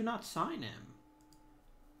 Why did you not sign him?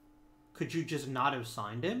 Could you just not have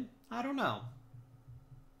signed him? I don't know.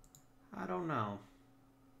 I don't know.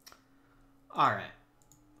 Alright.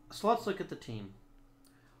 So let's look at the team.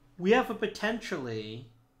 We have a potentially...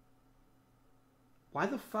 Why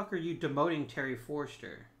the fuck are you demoting Terry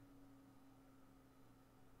Forster?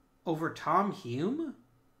 Over Tom Hume?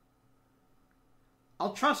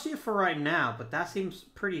 I'll trust you for right now, but that seems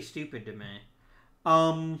pretty stupid to me.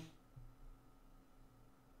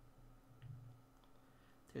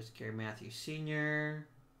 There's Gary Matthews Sr.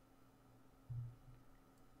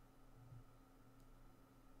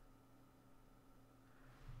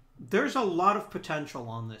 There's a lot of potential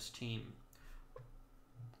on this team.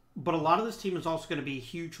 But a lot of this team is also going to be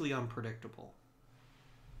hugely unpredictable.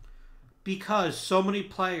 Because so many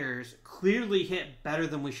players clearly hit better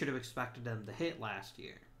than we should have expected them to hit last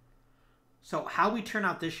year. So how we turn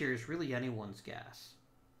out this year is really anyone's guess.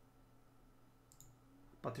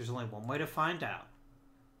 But there's only one way to find out.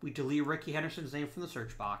 We delete Ricky Henderson's name from the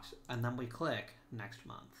search box, and then we click next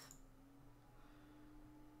month.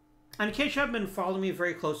 And in case you haven't been following me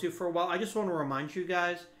very closely for a while, I just want to remind you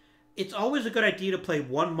guys, it's always a good idea to play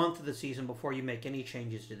 1 month of the season before you make any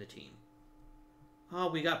changes to the team. Oh,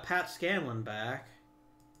 we got Pat Scanlon back.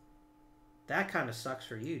 That kind of sucks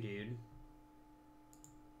for you, dude.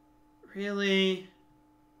 Really?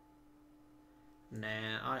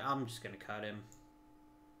 Nah, I'm just going to cut him.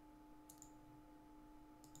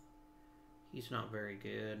 He's not very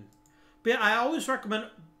good. But yeah, I always recommend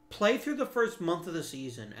play through the first month of the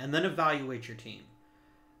season and then evaluate your team.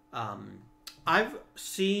 I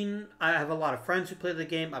have a lot of friends who play the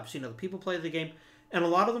game. I've seen other people play the game. And a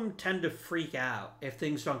lot of them tend to freak out if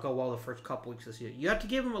things don't go well the first couple weeks of the season. You have to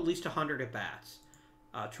give them at least 100 at-bats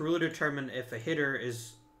to really determine if a hitter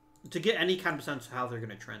is... to get any kind of sense of how they're going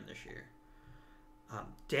to trend this year.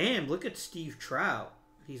 Damn, look at Steve Trout.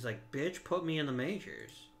 He's like, bitch, put me in the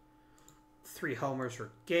majors. 3 homers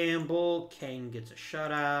for Gamble. Kane gets a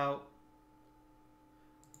shutout.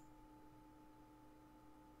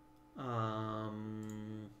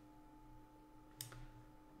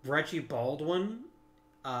 Reggie Baldwin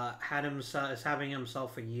is having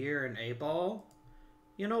himself a year in A-ball.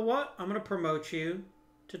 You know what? I'm going to promote you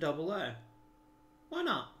to Double A. Why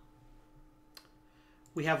not?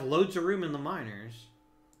 We have loads of room in the minors.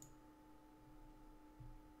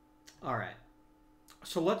 All right.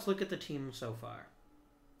 So let's look at the team so far.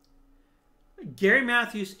 Gary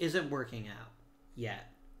Matthews isn't working out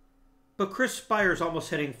yet. But Chris Spire's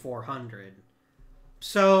almost hitting 400.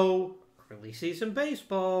 So, early season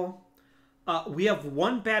baseball. We have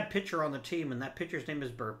one bad pitcher on the team, and that pitcher's name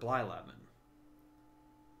is Bert Blyleven.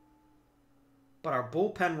 But our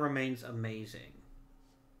bullpen remains amazing.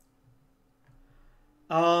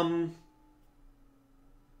 I'm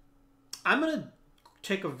going to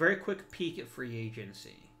take a very quick peek at free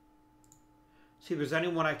agency. See if there's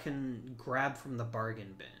anyone I can grab from the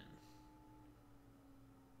bargain bin.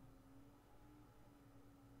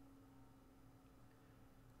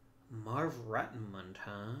 Marv Rettenmund,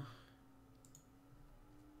 huh?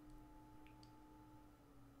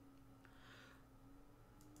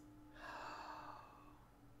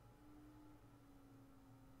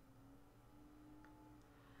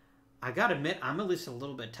 I gotta admit, I'm at least a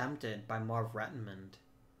little bit tempted by Marv Rettenmund.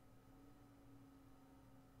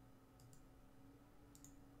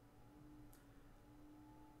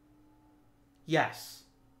 Yes.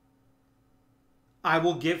 I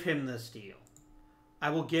will give him this deal. I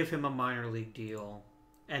will give him a minor league deal.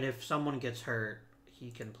 And if someone gets hurt, he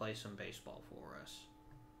can play some baseball for us.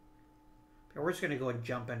 But we're just going to go and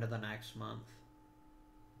jump into the next month.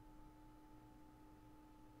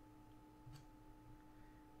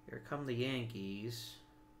 Here come the Yankees.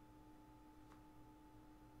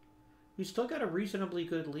 We still got a reasonably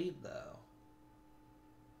good lead, though.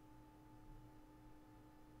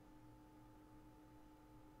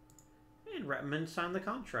 And Rettenmund signed the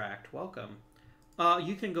contract. Welcome.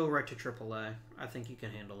 You can go right to AAA. I think you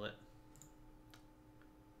can handle it.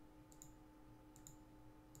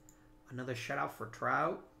 Another shutout for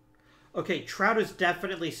Trout. Okay, Trout is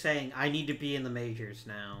definitely saying, I need to be in the majors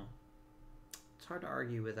now. It's hard to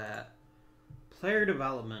argue with that. Player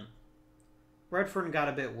development. Redfern got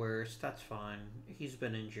a bit worse. That's fine. He's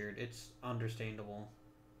been injured. It's understandable.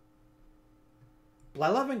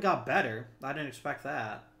 Blyleven got better. I didn't expect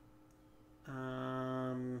that.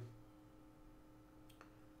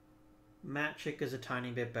 Matchick is a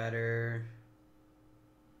tiny bit better.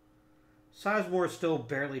 Sizemore is still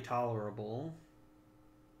barely tolerable.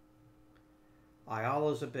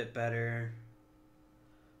 Ayala's a bit better.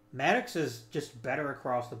 Maddox is just better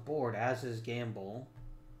across the board, as is Gamble.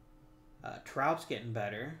 Trout's getting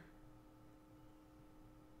better.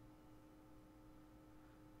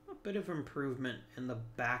 A bit of improvement in the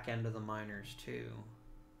back end of the minors, too.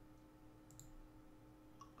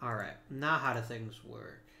 Alright, now how do things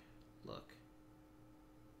work? Look.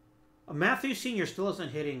 Matthews Sr. still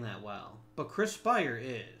isn't hitting that well, but Chris Spire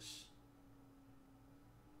is.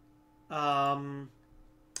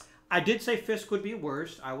 I did say Fisk would be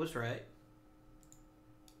worse. I was right.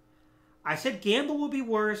 I said Gamble would be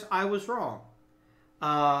worse. I was wrong.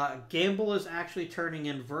 Gamble is actually turning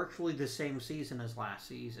in virtually the same season as last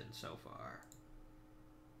season so far.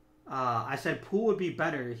 I said Poole would be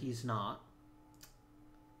better. He's not.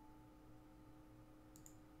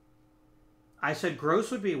 I said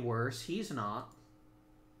Gross would be worse. He's not.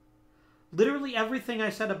 Literally everything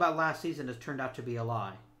I said about last season has turned out to be a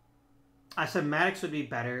lie. I said Maddox would be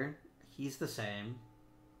better. He's the same.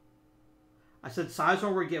 I said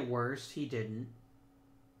Sizemore would get worse. He didn't.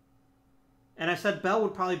 And I said Bell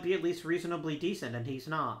would probably be at least reasonably decent, and he's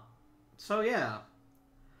not. So, yeah.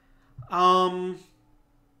 Alright.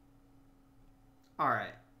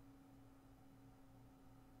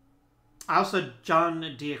 I also, John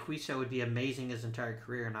D'Acquisto would be amazing his entire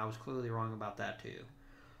career, and I was clearly wrong about that, too.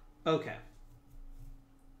 Okay.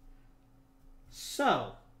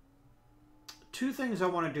 So, two things I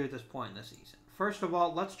want to do at this point in the season. First of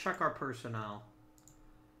all, let's check our personnel.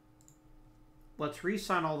 Let's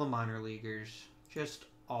re-sign all the minor leaguers. Just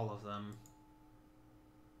all of them.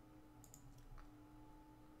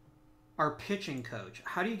 Our pitching coach.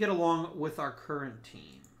 How do you get along with our current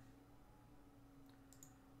team?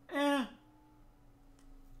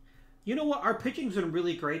 You know what? Our pitching's been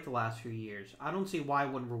really great the last few years. I don't see why I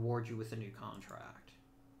wouldn't reward you with a new contract.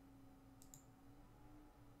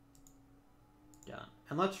 Done.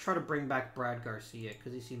 And let's try to bring back Brad Garcia,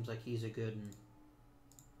 because he seems like he's a good and...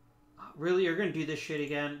 Really? You're going to do this shit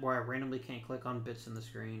again, where I randomly can't click on bits in the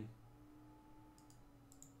screen?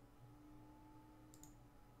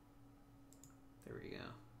 There we go.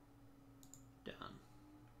 Done.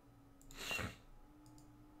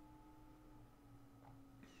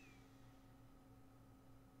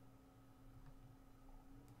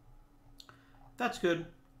 That's good.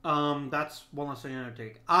 That's one less thing I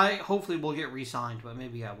take. I hopefully will get re-signed, but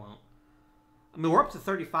maybe I won't. I mean, we're up to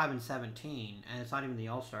 35 and 17, and it's not even the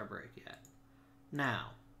All-Star break yet.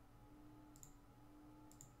 Now,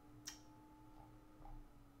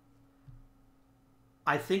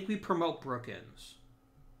 I think we promote Brookins.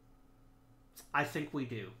 I think we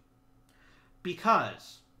do.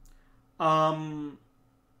 Because,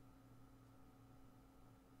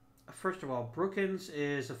 first of all, Brookins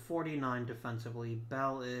is a 49 defensively.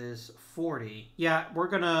 Bell is 40. Yeah, we're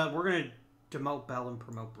gonna demote Bell and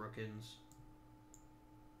promote Brookins.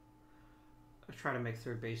 Let's try to make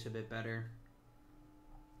third base a bit better.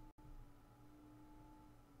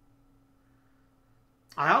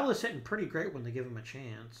 Ayala's hitting pretty great when they give him a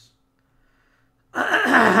chance.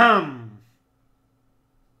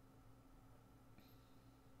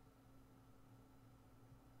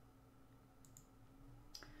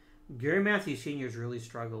 Gary Matthews Sr. is really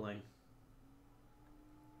struggling.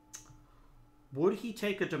 Would he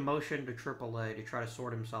take a demotion to AAA to try to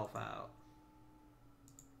sort himself out?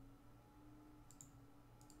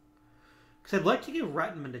 Because I'd like to give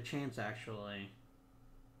Rettenman a chance, actually.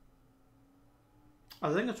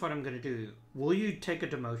 I think that's what I'm going to do. Will you take a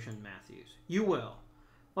demotion, Matthews? You will.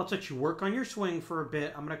 Let's let you work on your swing for a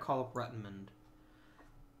bit. I'm going to call up Rettenman.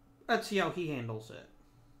 Let's see how he handles it.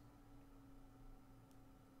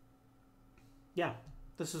 Yeah,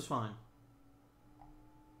 this is fine.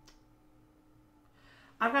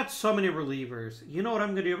 I've got so many relievers. You know what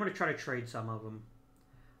I'm going to do? I'm going to try to trade some of them.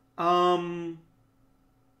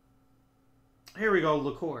 Here we go,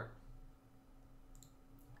 LaCour.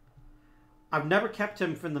 I've never kept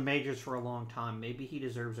him from the majors for a long time. Maybe he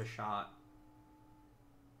deserves a shot.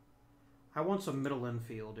 I want some middle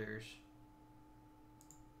infielders.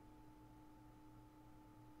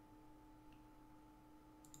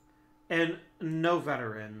 And no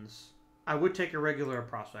veterans. I would take a regular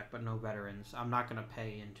prospect, but no veterans. I'm not going to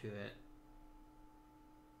pay into it.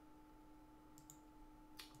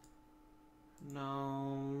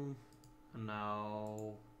 No.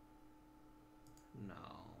 No. No.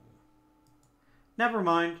 Never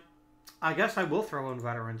mind. I guess I will throw in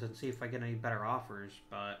veterans and see if I get any better offers,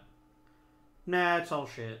 but... Nah, it's all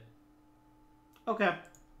shit. Okay.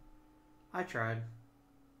 I tried.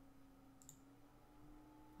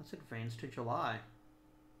 Let's advance to July.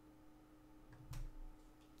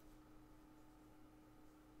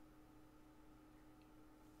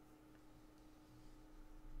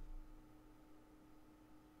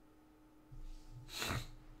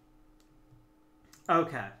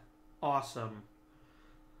 Okay. Awesome.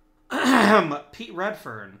 Pete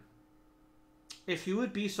Redfern. If you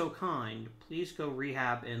would be so kind, please go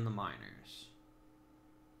rehab in the minors.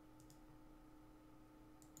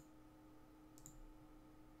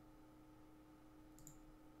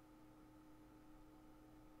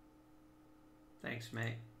 Thanks,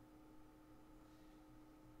 mate.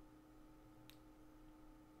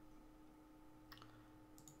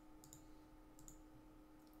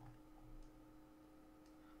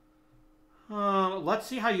 Let's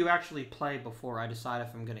see how you actually play before I decide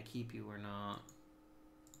if I'm going to keep you or not.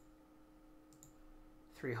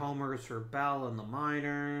 3 homers for Bell in the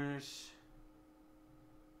minors.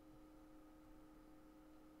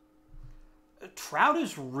 Trout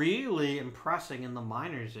is really impressing in the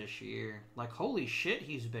minors this year. Like, holy shit,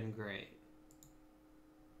 he's been great.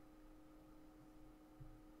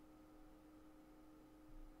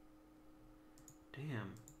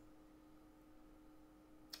 Damn.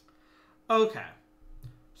 Okay.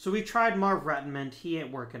 So we tried Marv Rettenman. He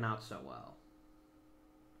ain't working out so well.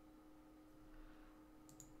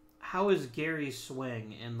 How is Gary's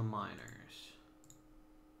swing in the minors?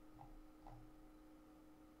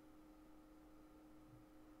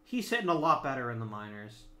 He's hitting a lot better in the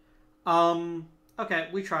minors. Okay,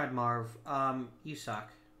 we tried Marv. You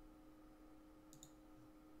suck.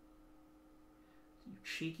 You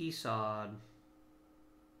cheeky sod.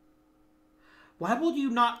 Why will you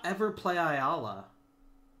not ever play Ayala?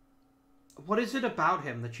 What is it about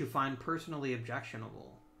him that you find personally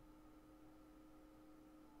objectionable?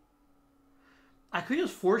 I could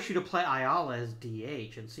just force you to play Ayala as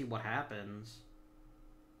DH and see what happens.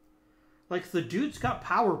 Like, the dude's got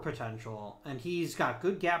power potential, and he's got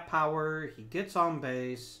good gap power, he gets on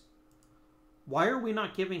base. Why are we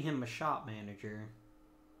not giving him a shot, manager?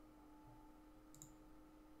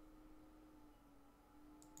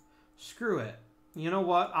 Screw it. You know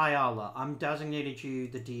what, Ayala, I'm designated you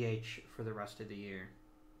the DH for the rest of the year.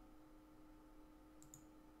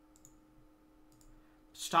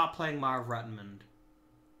 Stop playing Marv Rettenman.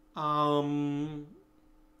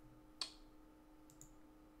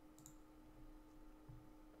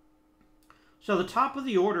 So the top of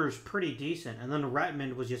the order is pretty decent, and then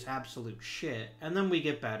Redmond was just absolute shit. And then we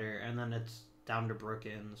get better, and then it's down to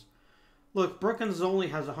Brookins. Look, Brookins only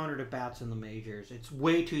has 100 at-bats in the majors. It's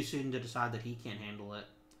way too soon to decide that he can't handle it.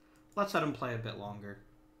 Let's let him play a bit longer.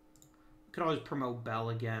 We could always promote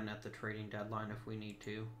Bell again at the trading deadline if we need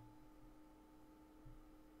to.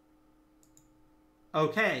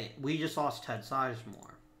 Okay, we just lost Ted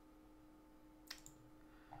Sizemore.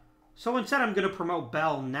 So instead I'm going to promote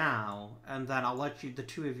Bell now, and then I'll let you, the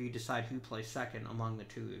two of you, decide who plays second among the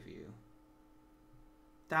two of you.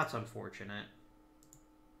 That's unfortunate.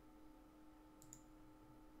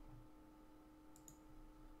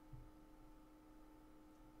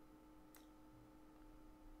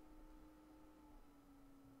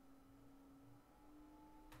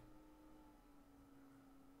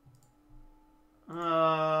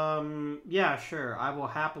 Yeah, sure. I will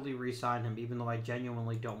happily re-sign him, even though I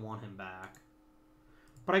genuinely don't want him back.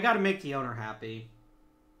 But I gotta make the owner happy.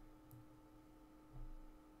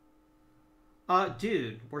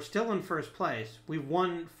 Dude, we're still in first place. We've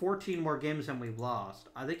won 14 more games than we've lost.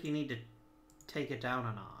 I think you need to take it down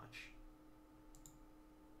a notch.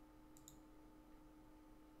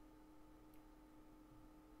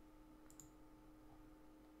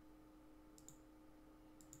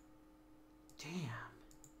 Damn.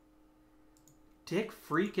 Dick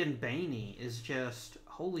freaking Baney is just...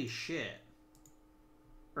 holy shit.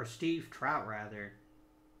 Or Steve Trout, rather.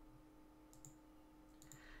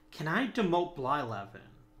 Can I demote Blyleven?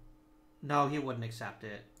 No, he wouldn't accept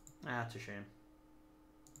it. That's a shame.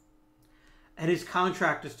 And his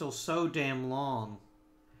contract is still so damn long.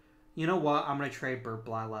 You know what? I'm going to trade Bert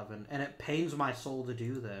Blyleven. And it pains my soul to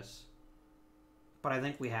do this. But I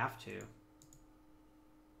think we have to.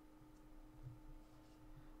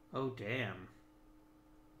 Oh, damn.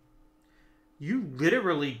 You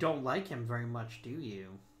literally don't like him very much, do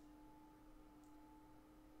you?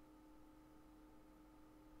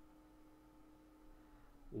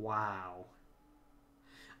 Wow.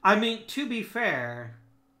 I mean, to be fair,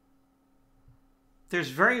 there's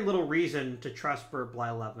very little reason to trust Bert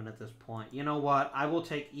Blyleven at this point. You know what? I will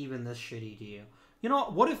take even this shitty deal. You know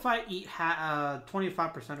what? What if I eat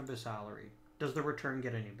 25% of his salary? Does the return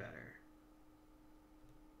get any better?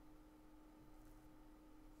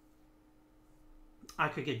 I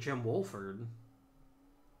could get Jim Wolford.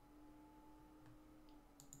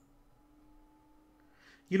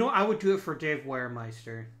 You know, I would do it for Dave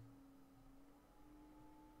Wehrmeister.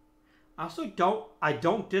 I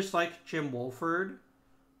don't dislike Jim Wolford,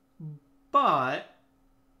 but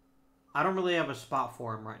I don't really have a spot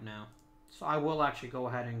for him right now. So I will actually go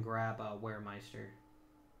ahead and grab Wehrmeister.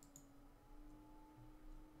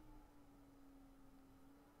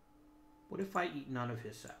 What if I eat none of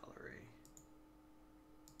his salary?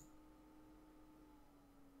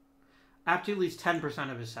 I have to at least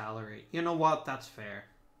 10% of his salary. You know what? That's fair.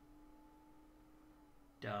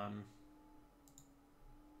 Done.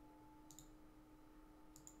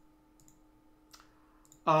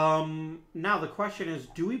 Now the question is,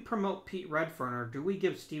 do we promote Pete Redfern or do we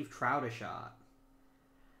give Steve Trout a shot?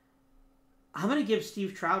 I'm going to give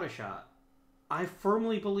Steve Trout a shot. I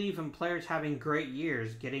firmly believe in players having great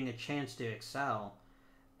years, getting a chance to excel.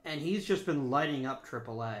 And he's just been lighting up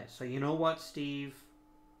AAA. So you know what, Steve?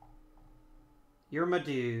 You're my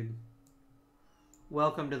dude.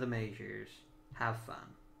 Welcome to the majors. Have fun.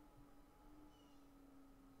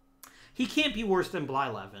 He can't be worse than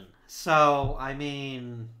Blyleven. So, I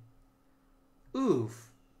mean...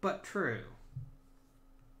 oof, but true.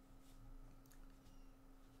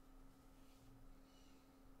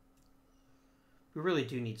 We really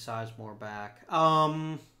do need Sizemore back.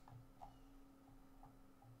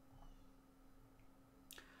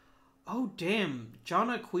 Oh, damn. John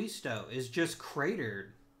Acquisto is just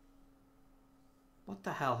cratered. What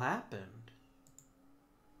the hell happened?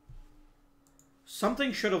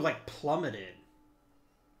 Something should have, like, plummeted.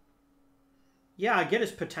 Yeah, I get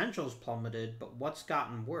his potential's plummeted, but what's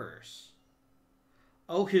gotten worse?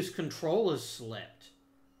 Oh, his control has slipped.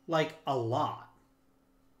 Like, a lot.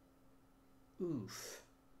 Oof.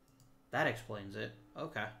 That explains it.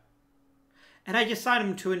 Okay. And I just signed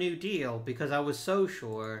him to a new deal because I was so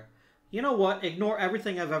sure. You know what? Ignore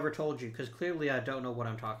everything I've ever told you because clearly I don't know what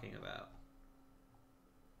I'm talking about.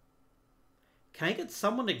 Can I get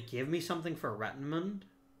someone to give me something for Rettenmund?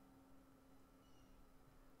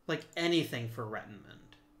 Like anything for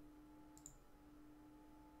Rettenmund.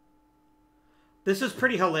 This is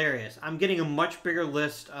pretty hilarious. I'm getting a much bigger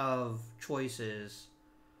list of choices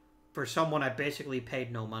for someone I basically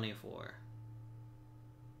paid no money for.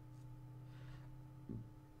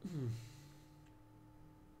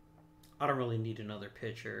 I don't really need another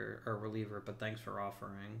pitcher or reliever, but thanks for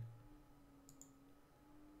offering.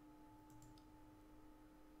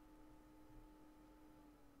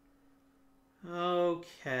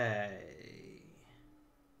 Okay.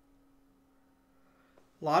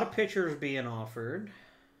 A lot of pitchers being offered,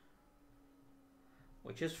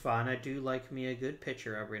 which is fine. I do like me a good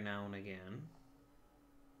pitcher every now and again.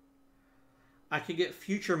 I could get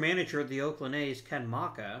future manager of the Oakland A's, Ken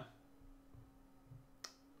Maka.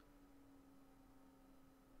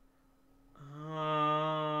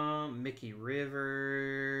 Mickey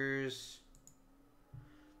Rivers.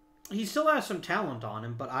 He still has some talent on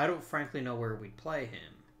him, but I don't frankly know where we'd play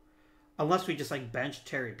him. Unless we just like bench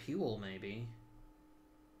Terry Puel, maybe.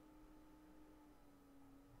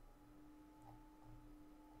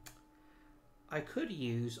 I could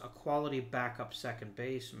use a quality backup second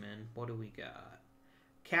baseman. What do we got?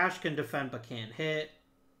 Cash can defend but can't hit.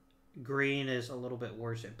 Green is a little bit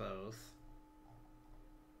worse at both.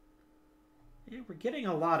 Yeah, we're getting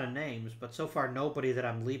a lot of names, but so far nobody that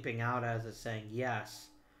I'm leaping out as is saying, yes,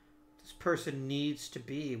 this person needs to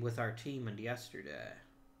be with our team and yesterday.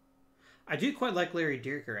 I do quite like Larry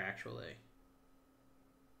Dierker, actually.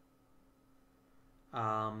 But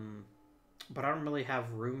I don't really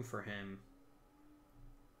have room for him.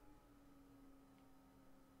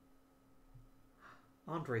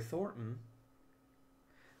 Andre Thornton?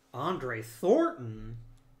 Andre Thornton?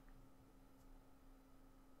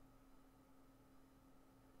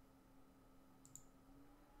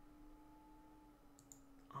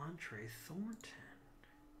 Andre Thornton.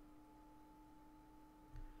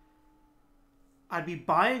 I'd be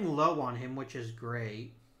buying low on him, which is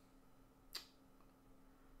great.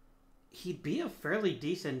 He'd be a fairly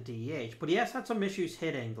decent DH, but he has had some issues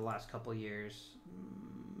hitting the last couple years.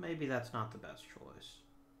 Maybe that's not the best choice.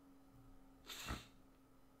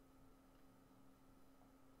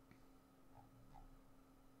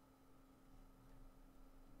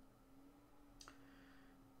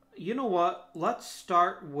 You know what? Let's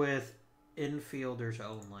start with infielders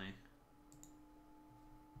only.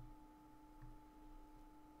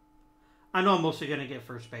 I know I'm mostly going to get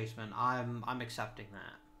first baseman. I'm accepting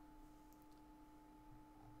that.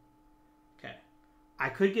 Okay. I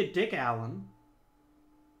could get Dick Allen.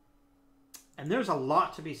 And there's a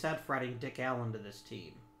lot to be said for adding Dick Allen to this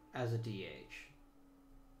team as a DH.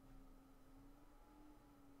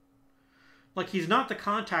 Like, he's not the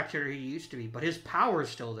contact hitter he used to be, but his power is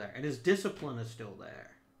still there, and his discipline is still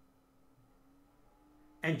there.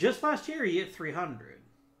 And just last year, he hit 300.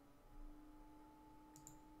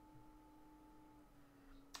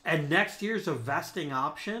 And next year's a vesting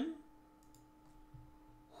option?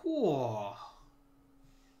 Whoa.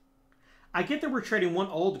 I get that we're trading one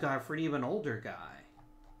old guy for an even older guy.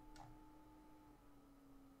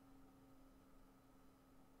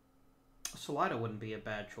 Salida wouldn't be a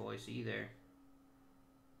bad choice either.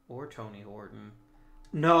 Or Tony Horton.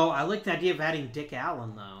 No, I like the idea of adding Dick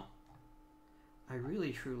Allen, though. I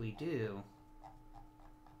really, truly do.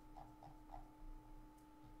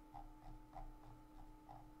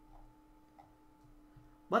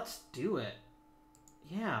 Let's do it.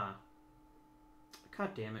 Yeah. God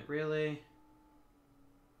damn it, really?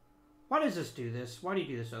 Why does this do this? Why do you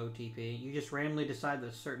do this, OOTP? You just randomly decide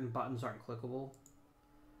that certain buttons aren't clickable?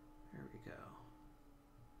 There we go.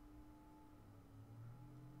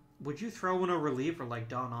 Would you throw in a reliever like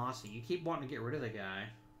Don Ossie? You keep wanting to get rid of the guy.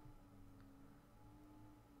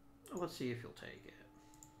 Let's see if you'll take it.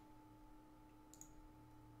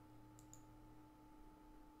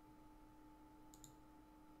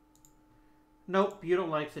 Nope, you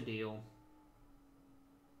don't like the deal.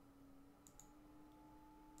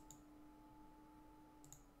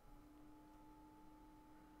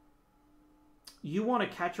 You want a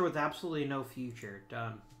catcher with absolutely no future.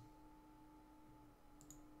 Done.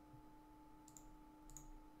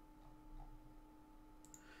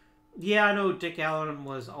 Yeah, I know Dick Allen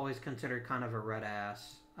was always considered kind of a red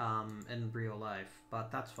ass in real life, but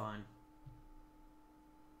that's fine.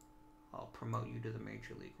 I'll promote you to the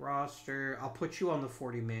Major League roster. I'll put you on the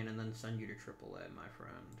 40-man and then send you to AAA, my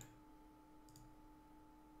friend.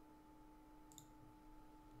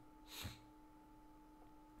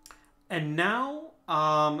 And now,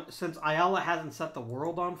 since Ayala hasn't set the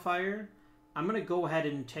world on fire, I'm going to go ahead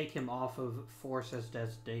and take him off of Force as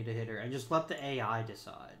data hitter and just let the AI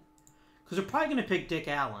decide. Because they're probably going to pick Dick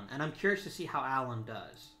Allen, and I'm curious to see how Allen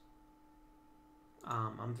does.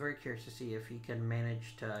 I'm very curious to see if he can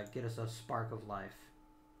manage to get us a spark of life.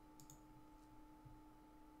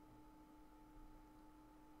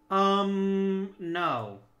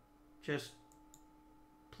 No. Just,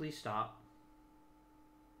 please stop.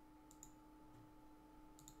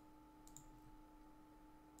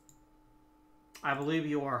 I believe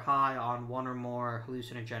you are high on one or more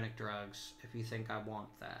hallucinogenic drugs if you think I want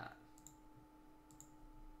that.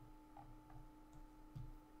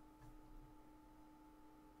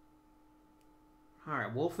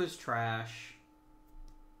 Alright, Wolf is trash.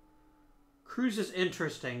 Cruz is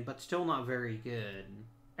interesting, but still not very good.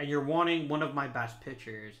 And you're wanting one of my best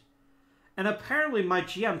pitchers. And apparently my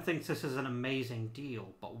GM thinks this is an amazing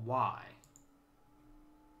deal, but why?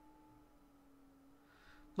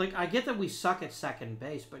 Like, I get that we suck at second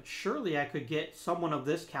base, but surely I could get someone of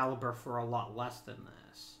this caliber for a lot less than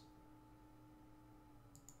this.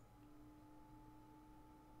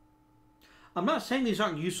 I'm not saying these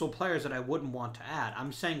aren't useful players that I wouldn't want to add.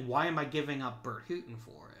 I'm saying, why am I giving up Bert Hooton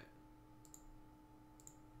for it?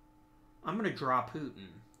 I'm going to drop Hooton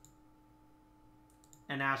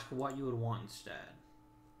and ask what you would want instead.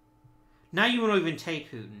 Now you won't even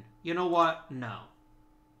take Hooton. You know what? No.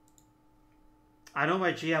 I know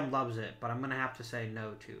my GM loves it, but I'm going to have to say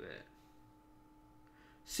no to it.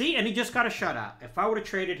 See? And he just got a shutout. If I would have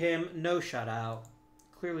traded him, no shutout.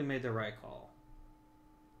 Clearly made the right call.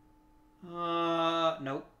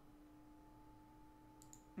 Nope.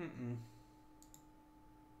 Mm-mm.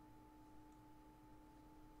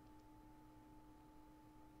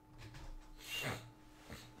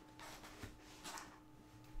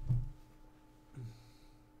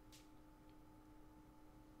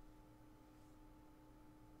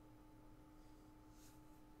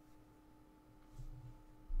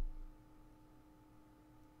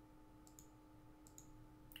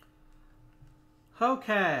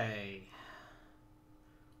 Okay.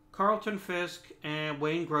 Carlton Fisk and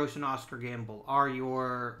Wayne Gross and Oscar Gamble are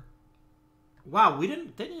your... Wow, they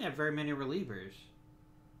didn't have very many relievers.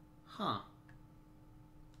 Huh.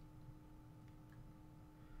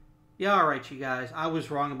 Yeah, alright, you guys. I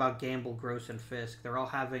was wrong about Gamble, Gross, and Fisk. They're all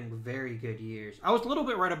having very good years. I was a little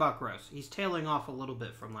bit right about Gross. He's tailing off a little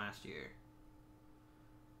bit from last year.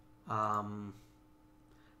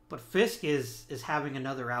 But Fisk is having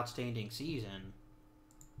another outstanding season.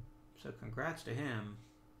 So congrats to him.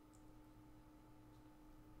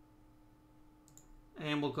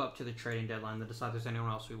 And we'll go up to the trading deadline to decide if there's anyone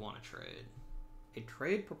else we want to trade. A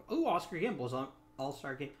trade... Oh, Oscar Gamble's on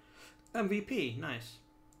All-Star Game. MVP. Nice.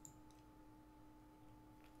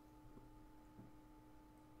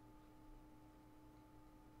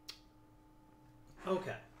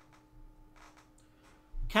 Okay.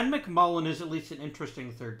 Ken McMullen is at least an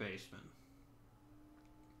interesting third baseman.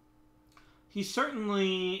 He's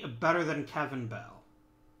certainly better than Kevin Bell.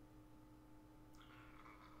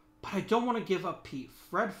 But I don't want to give up Pete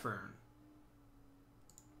Redfern.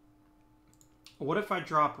 What if I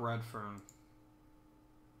drop Redfern?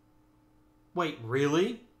 Wait,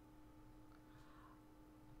 really?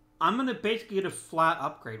 I'm going to basically get a flat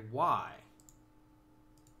upgrade. Why?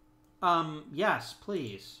 Yes,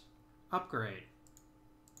 please. Upgrade.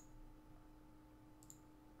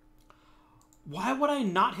 Why would I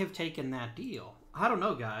not have taken that deal? I don't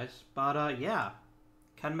know, guys. But, yeah.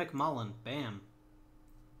 Ken McMullen. Bam.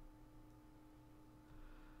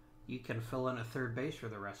 You can fill in a third base for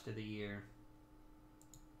the rest of the year.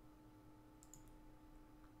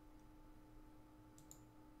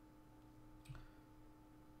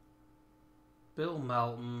 Bill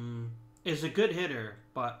Melton is a good hitter,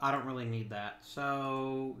 but I don't really need that.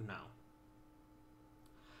 So, no.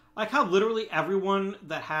 Like how literally everyone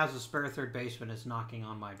that has a spare third baseman is knocking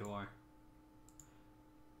on my door.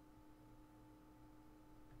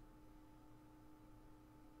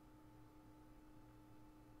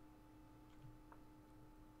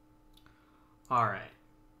 Alright.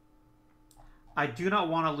 I do not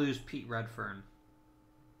want to lose Pete Redfern.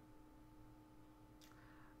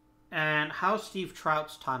 And how's Steve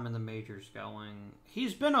Trout's time in the majors going?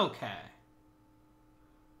 He's been okay.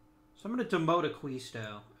 So I'm going to demote Aquisto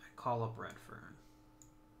and call up Redfern.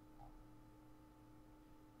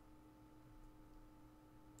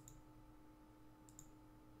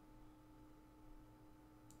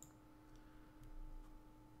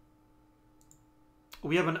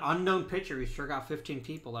 We have an unknown pitcher. He sure got 15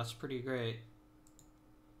 people. That's pretty great.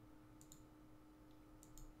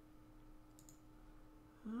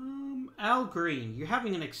 Al Green, you're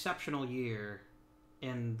having an exceptional year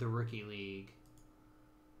in the Rookie League.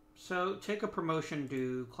 So take a promotion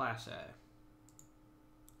to Class A.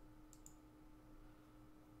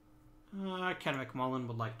 Ken McMullen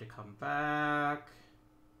would like to come back.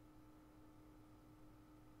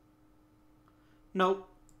 Nope,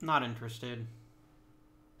 not interested.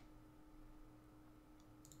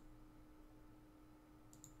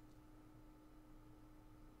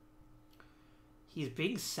 He's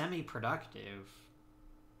being semi-productive.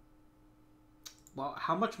 Well,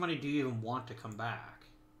 how much money do you even want to come back?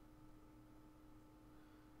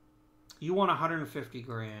 You want 150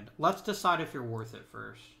 grand. Let's decide if you're worth it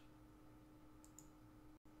first.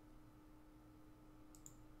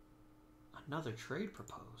 Another trade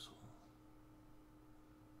proposal.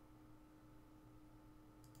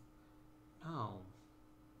 No.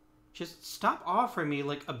 Just stop offering me,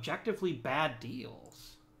 like, objectively bad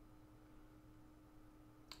deals.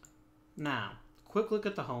 Now, quick look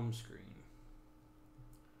at the home screen.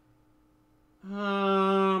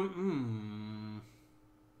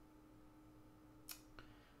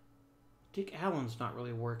 Dick Allen's not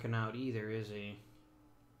really working out either, is he?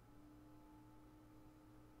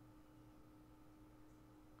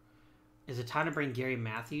 Is it time to bring Gary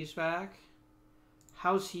Matthews back?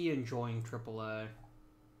 How's he enjoying AAA?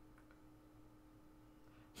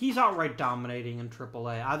 He's outright dominating in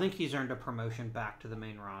AAA. I think he's earned a promotion back to the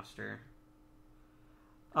main roster.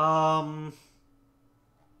 And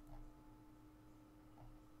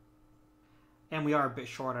we are a bit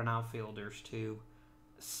short on outfielders, too.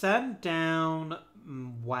 Send down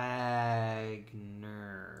Wagner.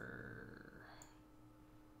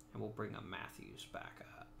 And we'll bring up Matthews back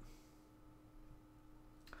up.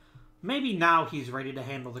 Maybe now he's ready to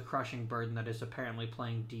handle the crushing burden that is apparently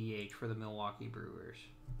playing DH for the Milwaukee Brewers.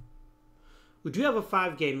 We do have a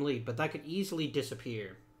 5-game lead, but that could easily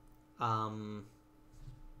disappear. Player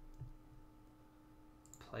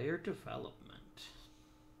development.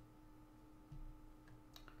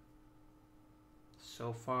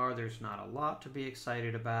 So far, there's not a lot to be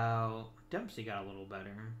excited about. Dempsey got a little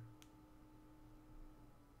better.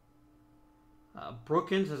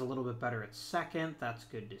 Brookins is a little bit better at second. That's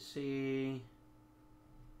good to see.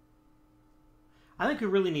 I think we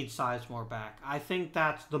really need Sizemore back. I think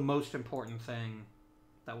that's the most important thing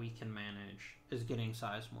that we can manage, is getting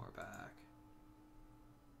Sizemore back.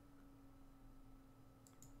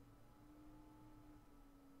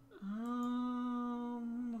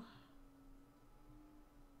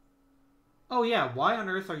 Oh yeah, why on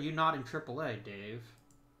earth are you not in AAA, Dave?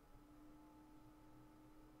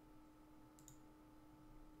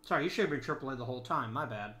 Sorry, you should have been AAA the whole time. My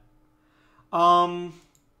bad.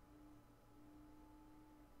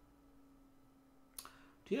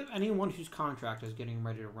 Do you have anyone whose contract is getting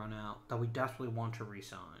ready to run out that we desperately want to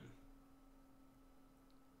re-sign?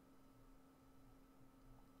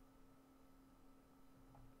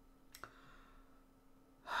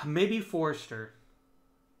 Maybe Forster.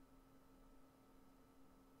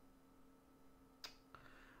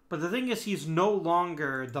 But the thing is, he's no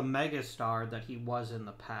longer the megastar that he was in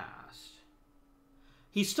the past.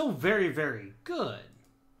 He's still very, very good.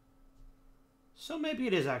 So maybe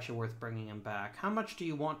it is actually worth bringing him back. How much do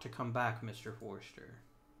you want to come back, Mr. Forster?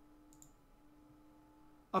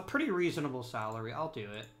 A pretty reasonable salary. I'll do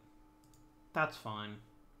it. That's fine.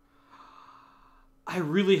 I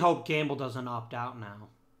really hope Gamble doesn't opt out now.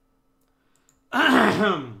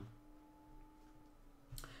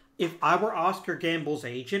 If I were Oscar Gamble's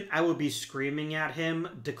agent, I would be screaming at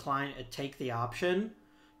him, take the option,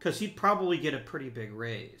 because he'd probably get a pretty big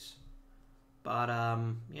raise. But,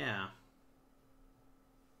 yeah.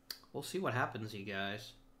 We'll see what happens, you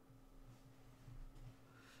guys.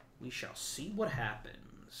 We shall see what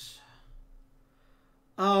happens.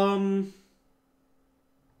 I'm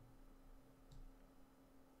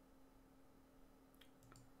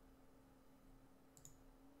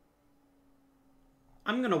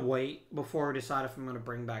going to wait before I decide if I'm going to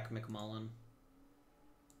bring back McMullen.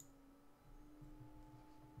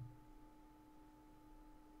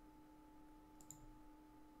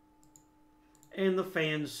 And the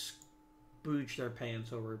fans booch their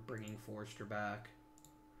pants over bringing Forster back.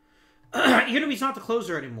 Even if he's not the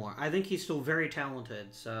closer anymore, I think he's still very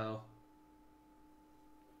talented, so...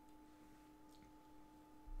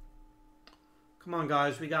 Come on,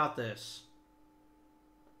 guys, we got this.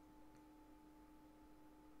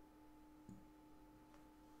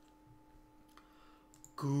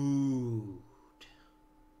 Good.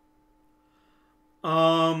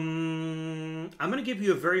 I'm going to give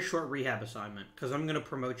you a very short rehab assignment, because I'm going to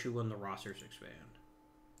promote you when the rosters expand.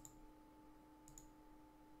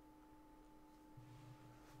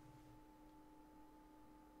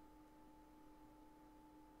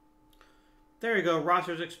 There you go,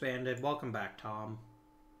 rosters expanded. Welcome back, Tom.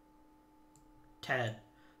 Ted.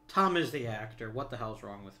 Tom is the actor. What the hell's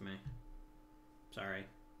wrong with me? Sorry.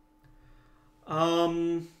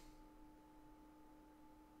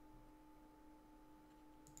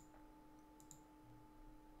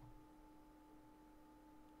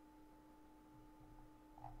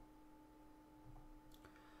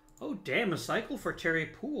 Oh, damn, a cycle for Terry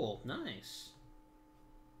Poole. Nice.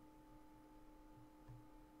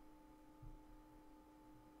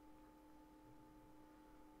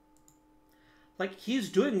 Like, he's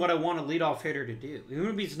doing what I want a leadoff hitter to do. Even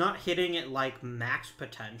if he's not hitting at, like, max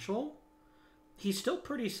potential, he's still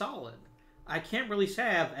pretty solid. I can't really say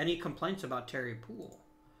I have any complaints about Terry Poole.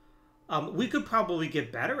 We could probably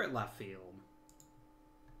get better at left field.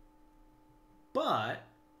 But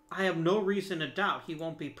I have no reason to doubt he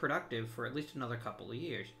won't be productive for at least another couple of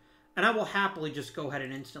years. And I will happily just go ahead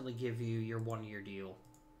and instantly give you your 1-year deal.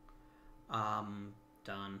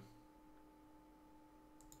 Done.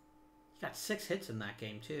 He got 6 hits in that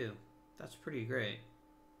game, too. That's pretty great.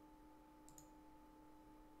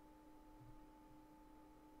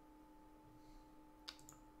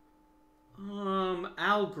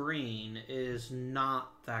 Al Green is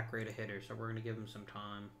not that great a hitter, so we're going to give him some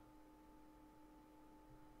time.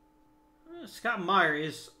 Scott Meyer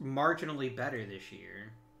is marginally better this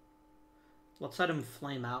year. Let's let him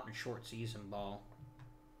flame out in short season ball.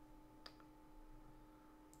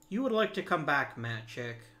 You would like to come back, Matt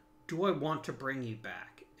Chick. Do I want to bring you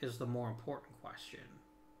back is the more important question.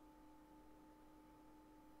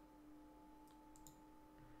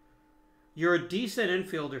 You're a decent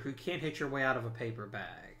infielder who can't hit your way out of a paper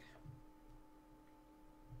bag.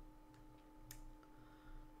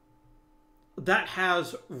 That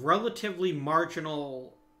has relatively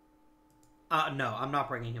marginal... no, I'm not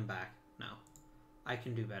bringing him back. No. I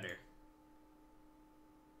can do better.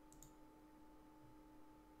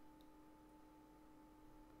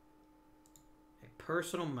 A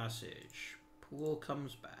personal message. Poole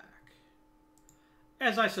comes back.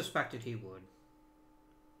 As I suspected he would.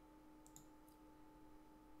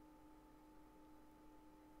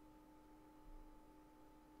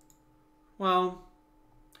 Well,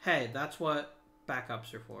 hey, that's what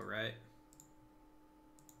backups are for, right?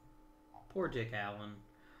 Poor Dick Allen.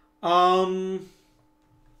 I'm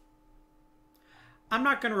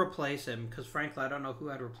not going to replace him, because frankly, I don't know who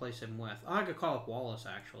I'd replace him with. Oh, I could call up Wallace,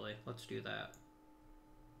 actually. Let's do that.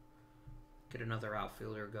 Get another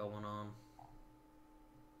outfielder going on.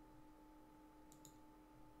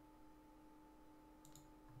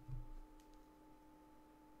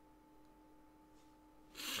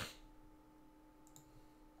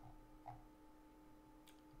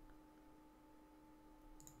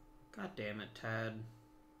 God damn it, Ted.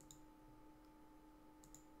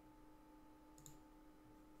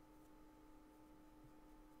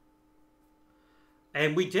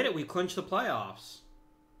 And we did it. We clinched the playoffs.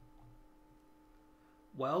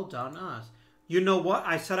 Well done us. You know what?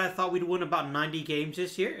 I said I thought we'd win about 90 games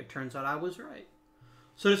this year. It turns out I was right.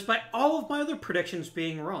 So despite all of my other predictions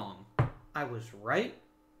being wrong, I was right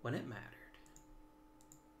when it mattered.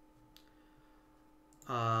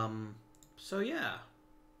 So yeah.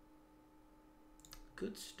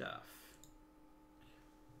 Good stuff.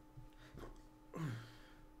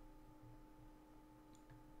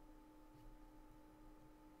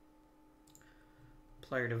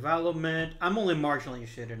 Player development. I'm only marginally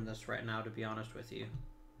interested in this right now, to be honest with you.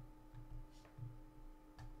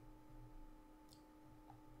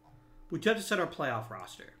 We do have to set our playoff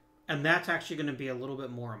roster. And that's actually going to be a little bit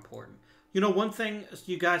more important. You know, one thing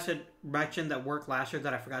you guys had mentioned that worked last year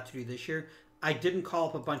that I forgot to do this year, I didn't call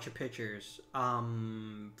up a bunch of pitchers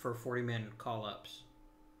for 40-man call-ups.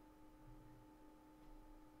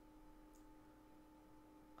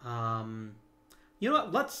 You know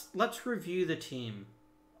what? Let's review the team.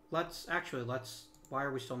 Let's why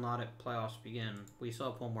are we still not at playoffs begin? We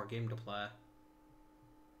still have one more game to play.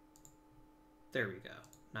 There we go.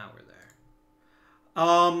 Now we're there.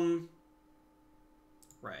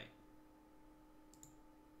 Right.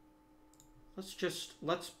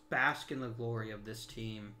 Let's bask in the glory of this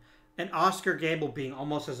team. And Oscar Gable being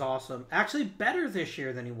almost as awesome. Actually better this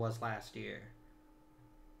year than he was last year.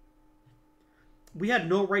 We had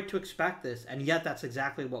no right to expect this, and yet that's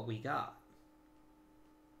exactly what we got.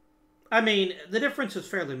 I mean, the difference is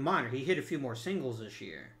fairly minor. He hit a few more singles this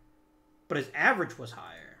year. But his average was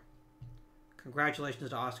higher. Congratulations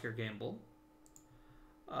to Oscar Gable.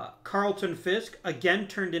 Carlton Fisk, again,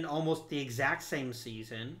 turned in almost the exact same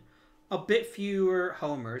season. A bit fewer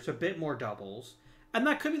homers, a bit more doubles. And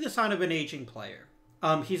that could be the sign of an aging player.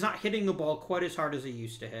 He's not hitting the ball quite as hard as he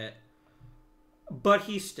used to hit. But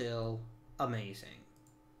he's still amazing.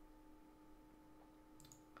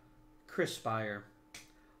 Chris Spire.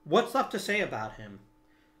 What's left to say about him?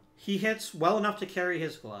 He hits well enough to carry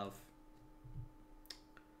his glove.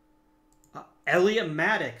 Elliot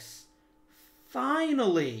Maddox.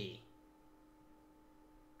 Finally.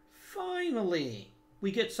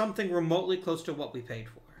 We get something remotely close to what we paid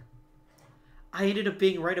for. I ended up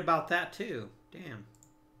being right about that too. Damn.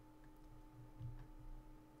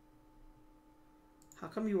 How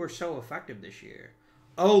come you were so effective this year?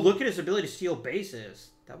 Oh, look at his ability to steal bases.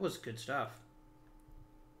 That was good stuff.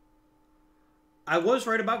 I was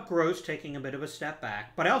right about Gross taking a bit of a step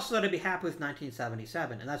back, but I also said I'd be happy with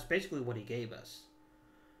 1977, and that's basically what he gave us.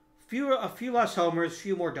 A few less homers,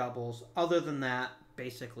 few more doubles. Other than that,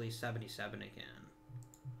 basically 77 again.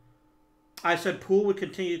 I said Poole would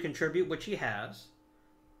continue to contribute, which he has.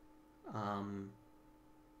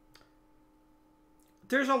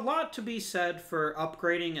 There's a lot to be said for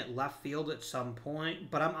upgrading at left field at some point,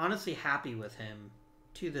 but I'm honestly happy with him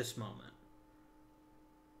to this moment.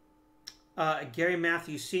 Gary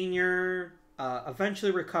Matthews Sr.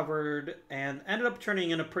 Eventually recovered and ended up turning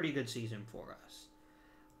in a pretty good season for us.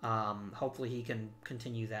 Hopefully he can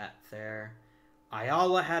continue that there.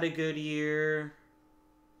 Ayala had a good year.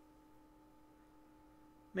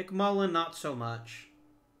 McMullen, not so much.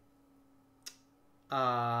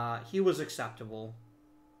 He was acceptable.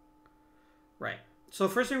 Right. So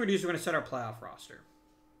first thing we're going to do is we're going to set our playoff roster.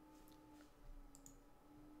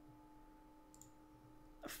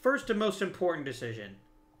 First and most important decision.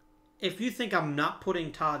 If you think I'm not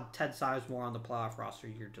putting Ted Sizemore on the playoff roster,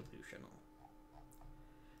 you're delusional.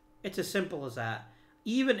 It's as simple as that.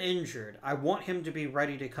 Even injured, I want him to be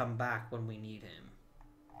ready to come back when we need him.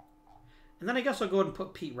 And then I guess I'll go ahead and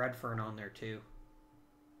put Pete Redfern on there too.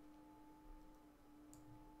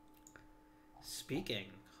 Speaking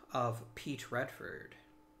of Pete Redford,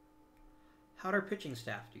 how'd our pitching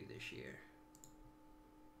staff do this year?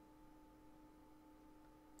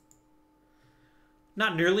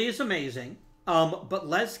 Not nearly as amazing, but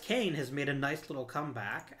Les Kane has made a nice little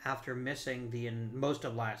comeback after missing most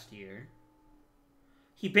of last year.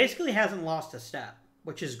 He basically hasn't lost a step,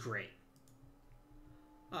 which is great.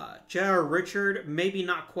 J.R. Richard, maybe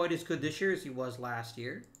not quite as good this year as he was last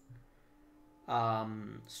year.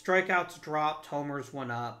 Strikeouts dropped, homers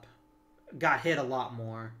went up, got hit a lot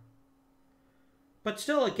more. But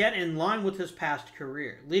still, again, in line with his past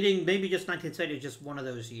career. Leading maybe just 1970, just one of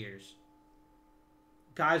those years.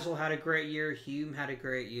 Geisel had a great year. Hume had a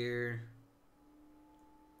great year.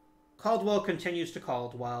 Caldwell continues to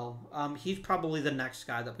Caldwell. He's probably the next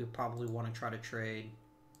guy that we probably want to try to trade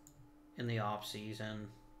in the offseason.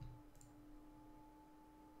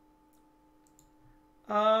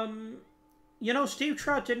 You know, Steve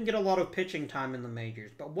Trout didn't get a lot of pitching time in the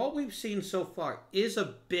majors, but what we've seen so far is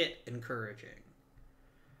a bit encouraging.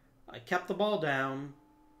 I kept the ball down.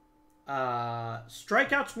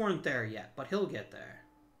 Strikeouts weren't there yet, but he'll get there.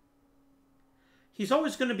 He's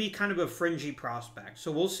always going to be kind of a fringy prospect,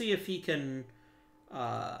 so we'll see if he can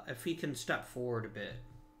step forward a bit.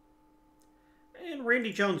 And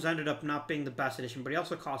Randy Jones ended up not being the best addition, but he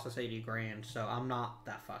also cost us $80,000, so I'm not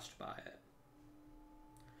that fussed by it.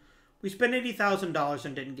 We spent $80,000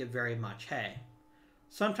 and didn't get very much. Hey,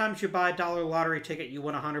 sometimes you buy a dollar lottery ticket, you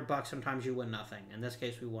win $100. Sometimes you win nothing. In this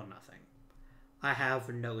case, we won nothing. I have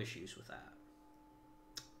no issues with that.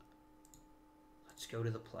 Let's go to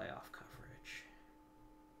the playoff coverage.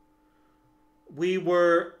 We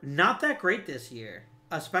were not that great this year,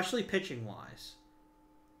 especially pitching-wise.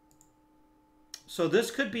 So this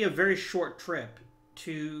could be a very short trip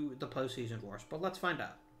to the postseason for us, but let's find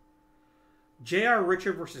out. J.R.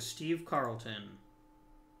 Richard versus Steve Carlton.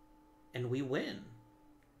 And we win.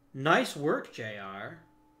 Nice work, J.R.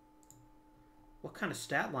 What kind of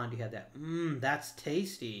stat line do you have that? That's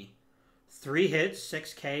tasty. 3 hits,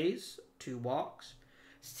 6 Ks, 2 walks.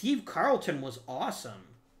 Steve Carlton was awesome.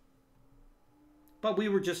 But we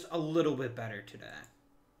were just a little bit better today.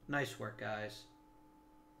 Nice work, guys.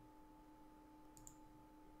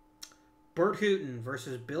 Bert Hooton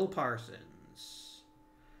versus Bill Parsons.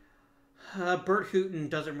 Bert Hooton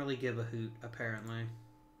doesn't really give a hoot, apparently.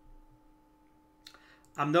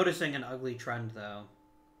 I'm noticing an ugly trend, though.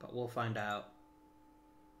 But we'll find out.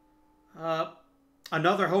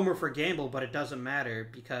 Another homer for Gamble, but it doesn't matter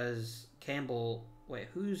because Campbell... Wait,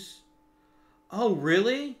 who's... Oh,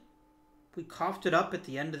 really? We coughed it up at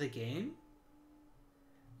the end of the game?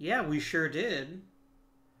 Yeah, we sure did.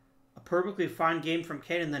 A perfectly fine game from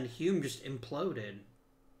Kane, and then Hume just imploded.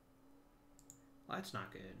 Well, that's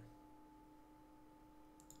not good.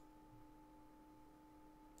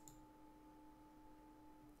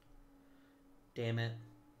 Damn it.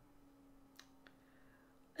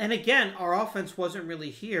 And again, our offense wasn't really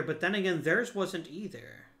here, but then again, theirs wasn't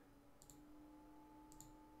either.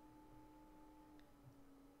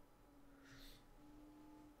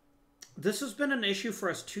 This has been an issue for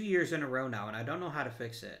us 2 years in a row now, and I don't know how to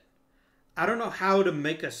fix it. I don't know how to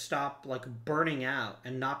make us stop, like, burning out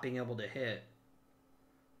and not being able to hit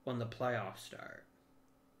when the playoffs start.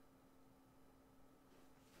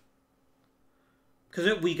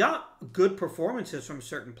 Because we got good performances from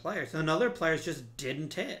certain players, and other players just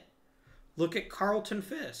didn't hit. Look at Carlton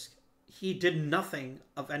Fisk. he did nothing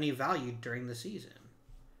of any value during the season.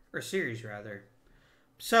 Or series, rather.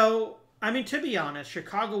 So, I mean, to be honest,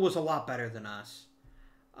 Chicago was a lot better than us.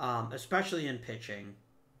 Especially in pitching.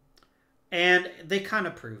 And they kind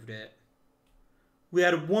of proved it. We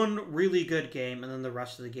had one really good game, and then the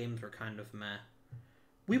rest of the games were kind of meh.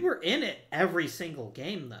 We were in it every single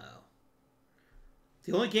game, though.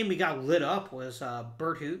 The only game we got lit up was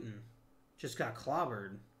Bert Hooton. Just got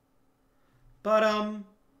clobbered. But,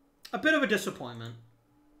 a bit of a disappointment.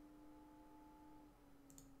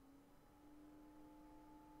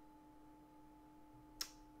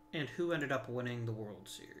 And who ended up winning the World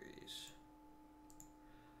Series?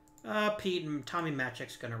 Pete and Tommy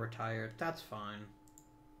Matchek's going to retire. That's fine.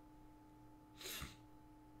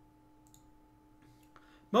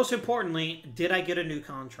 Most importantly, did I get a new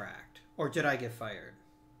contract? Or did I get fired?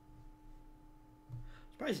 I'm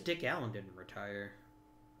surprised Dick Allen didn't retire.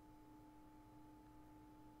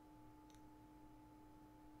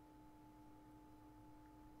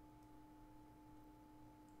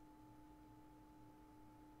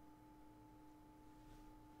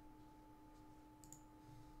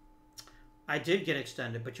 I did get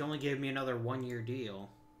extended, but you only gave me another one-year deal.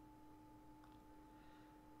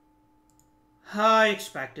 I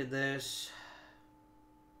expected this.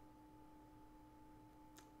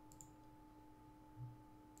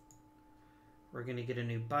 We're going to get a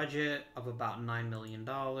new budget of about $9 million.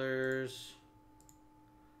 Okay.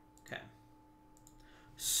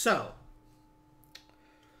 So,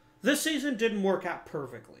 this season didn't work out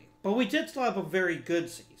perfectly, but we did still have a very good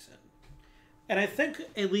season. And I think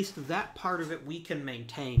at least that part of it we can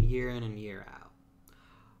maintain year in and year out.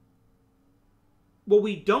 What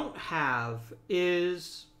we don't have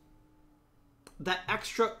is that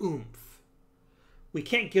extra oomph. We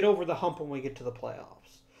can't get over the hump when we get to the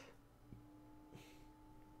playoffs.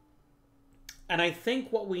 And I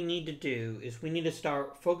think what we need to do is we need to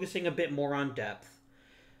start focusing a bit more on depth.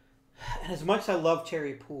 And as much as I love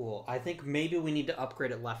Terry Poole, I think maybe we need to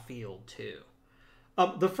upgrade at left field too.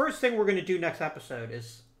 The first thing we're going to do next episode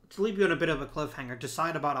is to leave you on a bit of a cliffhanger.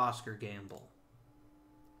 Decide about Oscar Gamble.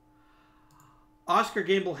 Oscar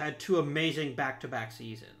Gamble had 2 amazing back-to-back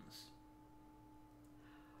seasons.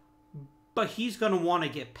 But he's going to want to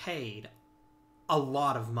get paid a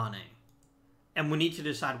lot of money. And we need to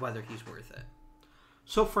decide whether he's worth it.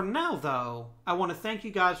 So for now, though, I want to thank you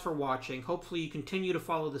guys for watching. Hopefully you continue to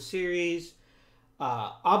follow the series.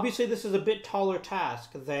 Obviously, this is a bit taller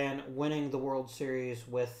task than winning the World Series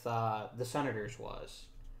with the Senators was.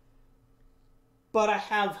 But I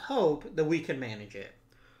have hope that we can manage it.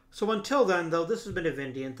 So until then, though, this has been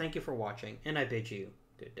Avindian. Thank you for watching, and I bid you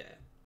good day.